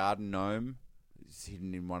find the garden gnome. It's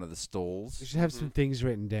hidden in one of the You stalls. should have some things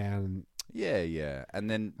written down, Yeah, and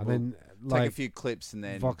then and we'll then take like a few clips and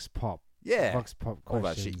then Vox Pop. yeah, Vox Pop all that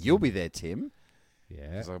questions. shit. You'll be there, Tim, Yeah.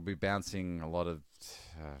 because I'll be bouncing a lot of.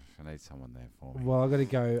 I need someone there for me. Well, I got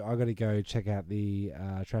to go check out the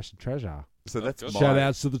Trash and Treasure So that's good. my Shout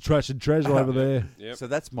outs to the trash and treasure over there. Yep. So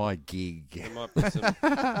that's my gig. There might be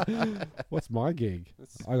some. What's my gig?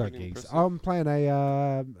 That's I got pretty gigs. impressive. I'm playing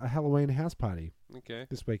a Halloween house party Okay.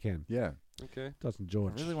 this weekend. Yeah, Okay. Dustin I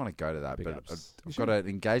George. really want to go to that, Big but ups. I've got an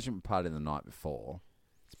engagement party the night before.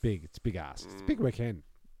 It's big. It's big ass. It's a big weekend.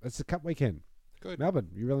 It's a cup weekend. Good. Melbourne,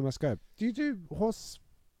 you really must go. Do you do horse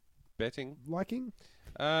Betting. liking?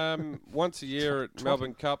 Once a year at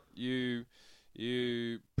Melbourne Cup, you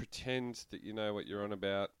pretend that you know what you're on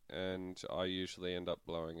about, and I usually end up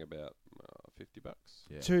blowing about $50.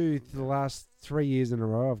 Yeah. The last 3 years in a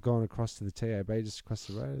row, I've gone across to the TAB, just across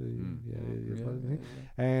the road.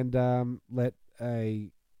 And let a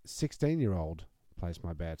 16-year-old place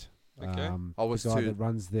my bet. Okay. I was the guy too- that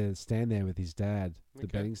runs the stand there with his dad, the Okay.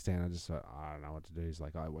 betting stand. I just thought, I don't know what to do. He's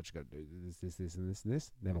like, oh, what you got to do? This, and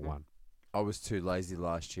this. Never Mhm. won. I was too lazy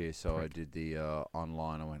last year, so I Prick. did the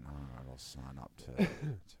online. I went, all right, I'll sign up to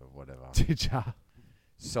whatever. Did ya?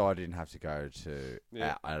 So I didn't have to go to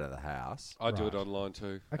Yeah. out of the house. I do it Right. online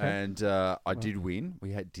too. Okay. And I did win.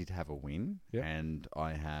 We did have a win, Yep. and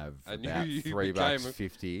I have And about you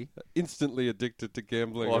 $3.50. Instantly addicted to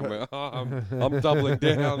gambling. Well, I'm, like, I'm doubling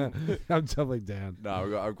down. I'm doubling down.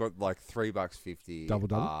 No, I've got like $3.50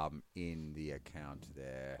 Double. in the account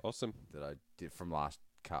there Awesome. that I did from last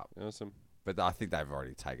cup. Awesome. But I think they've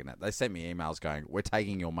already taken it. They sent me emails going, "We're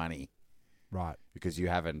taking your money Right. because you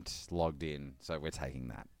haven't logged in, so we're taking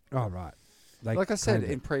that." Oh, right. They Like I said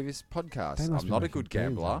claimed in it. previous podcasts, They must I'm be not a making good beans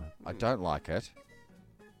gambler. on it. I don't like it.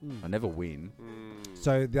 Mm. I never win.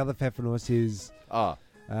 So the other Pfeffernuss is Oh,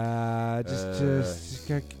 just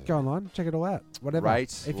go online, check it all out. Whatever.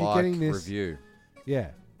 rate, if you're like, getting this, review.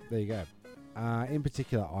 yeah, there you go. In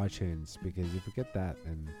particular, iTunes, because if we get that,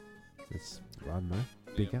 then it's I don't know,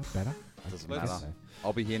 bigger, better. Doesn't Let's- matter.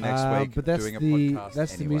 I'll be here next week but that's doing a the podcast.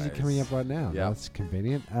 that's the music coming anyways. up right now. Yeah. That's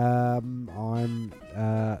convenient. I'm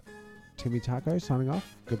Timmy Taco signing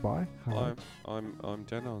off. Goodbye. Hello. I'm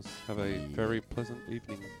Janos. Have a very pleasant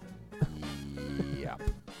evening. Yep.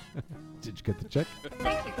 Did you get the check?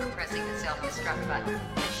 Thank you for pressing the self-destruct button.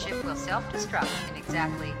 The ship will self-destruct in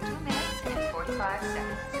exactly 2 minutes and 45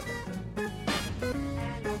 seconds.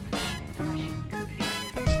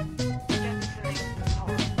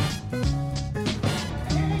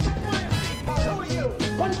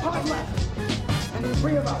 One pod left, and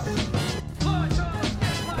 3 of us.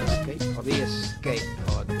 The escape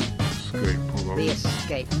pod. The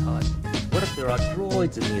escape pod. What if there are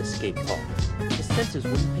droids in the escape pod? The sensors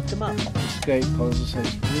wouldn't pick them up. Escape pod, this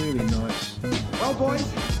is really nice. Well,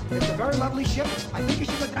 boys, it's a very lovely ship. I think you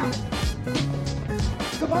should look out.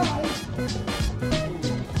 Goodbye.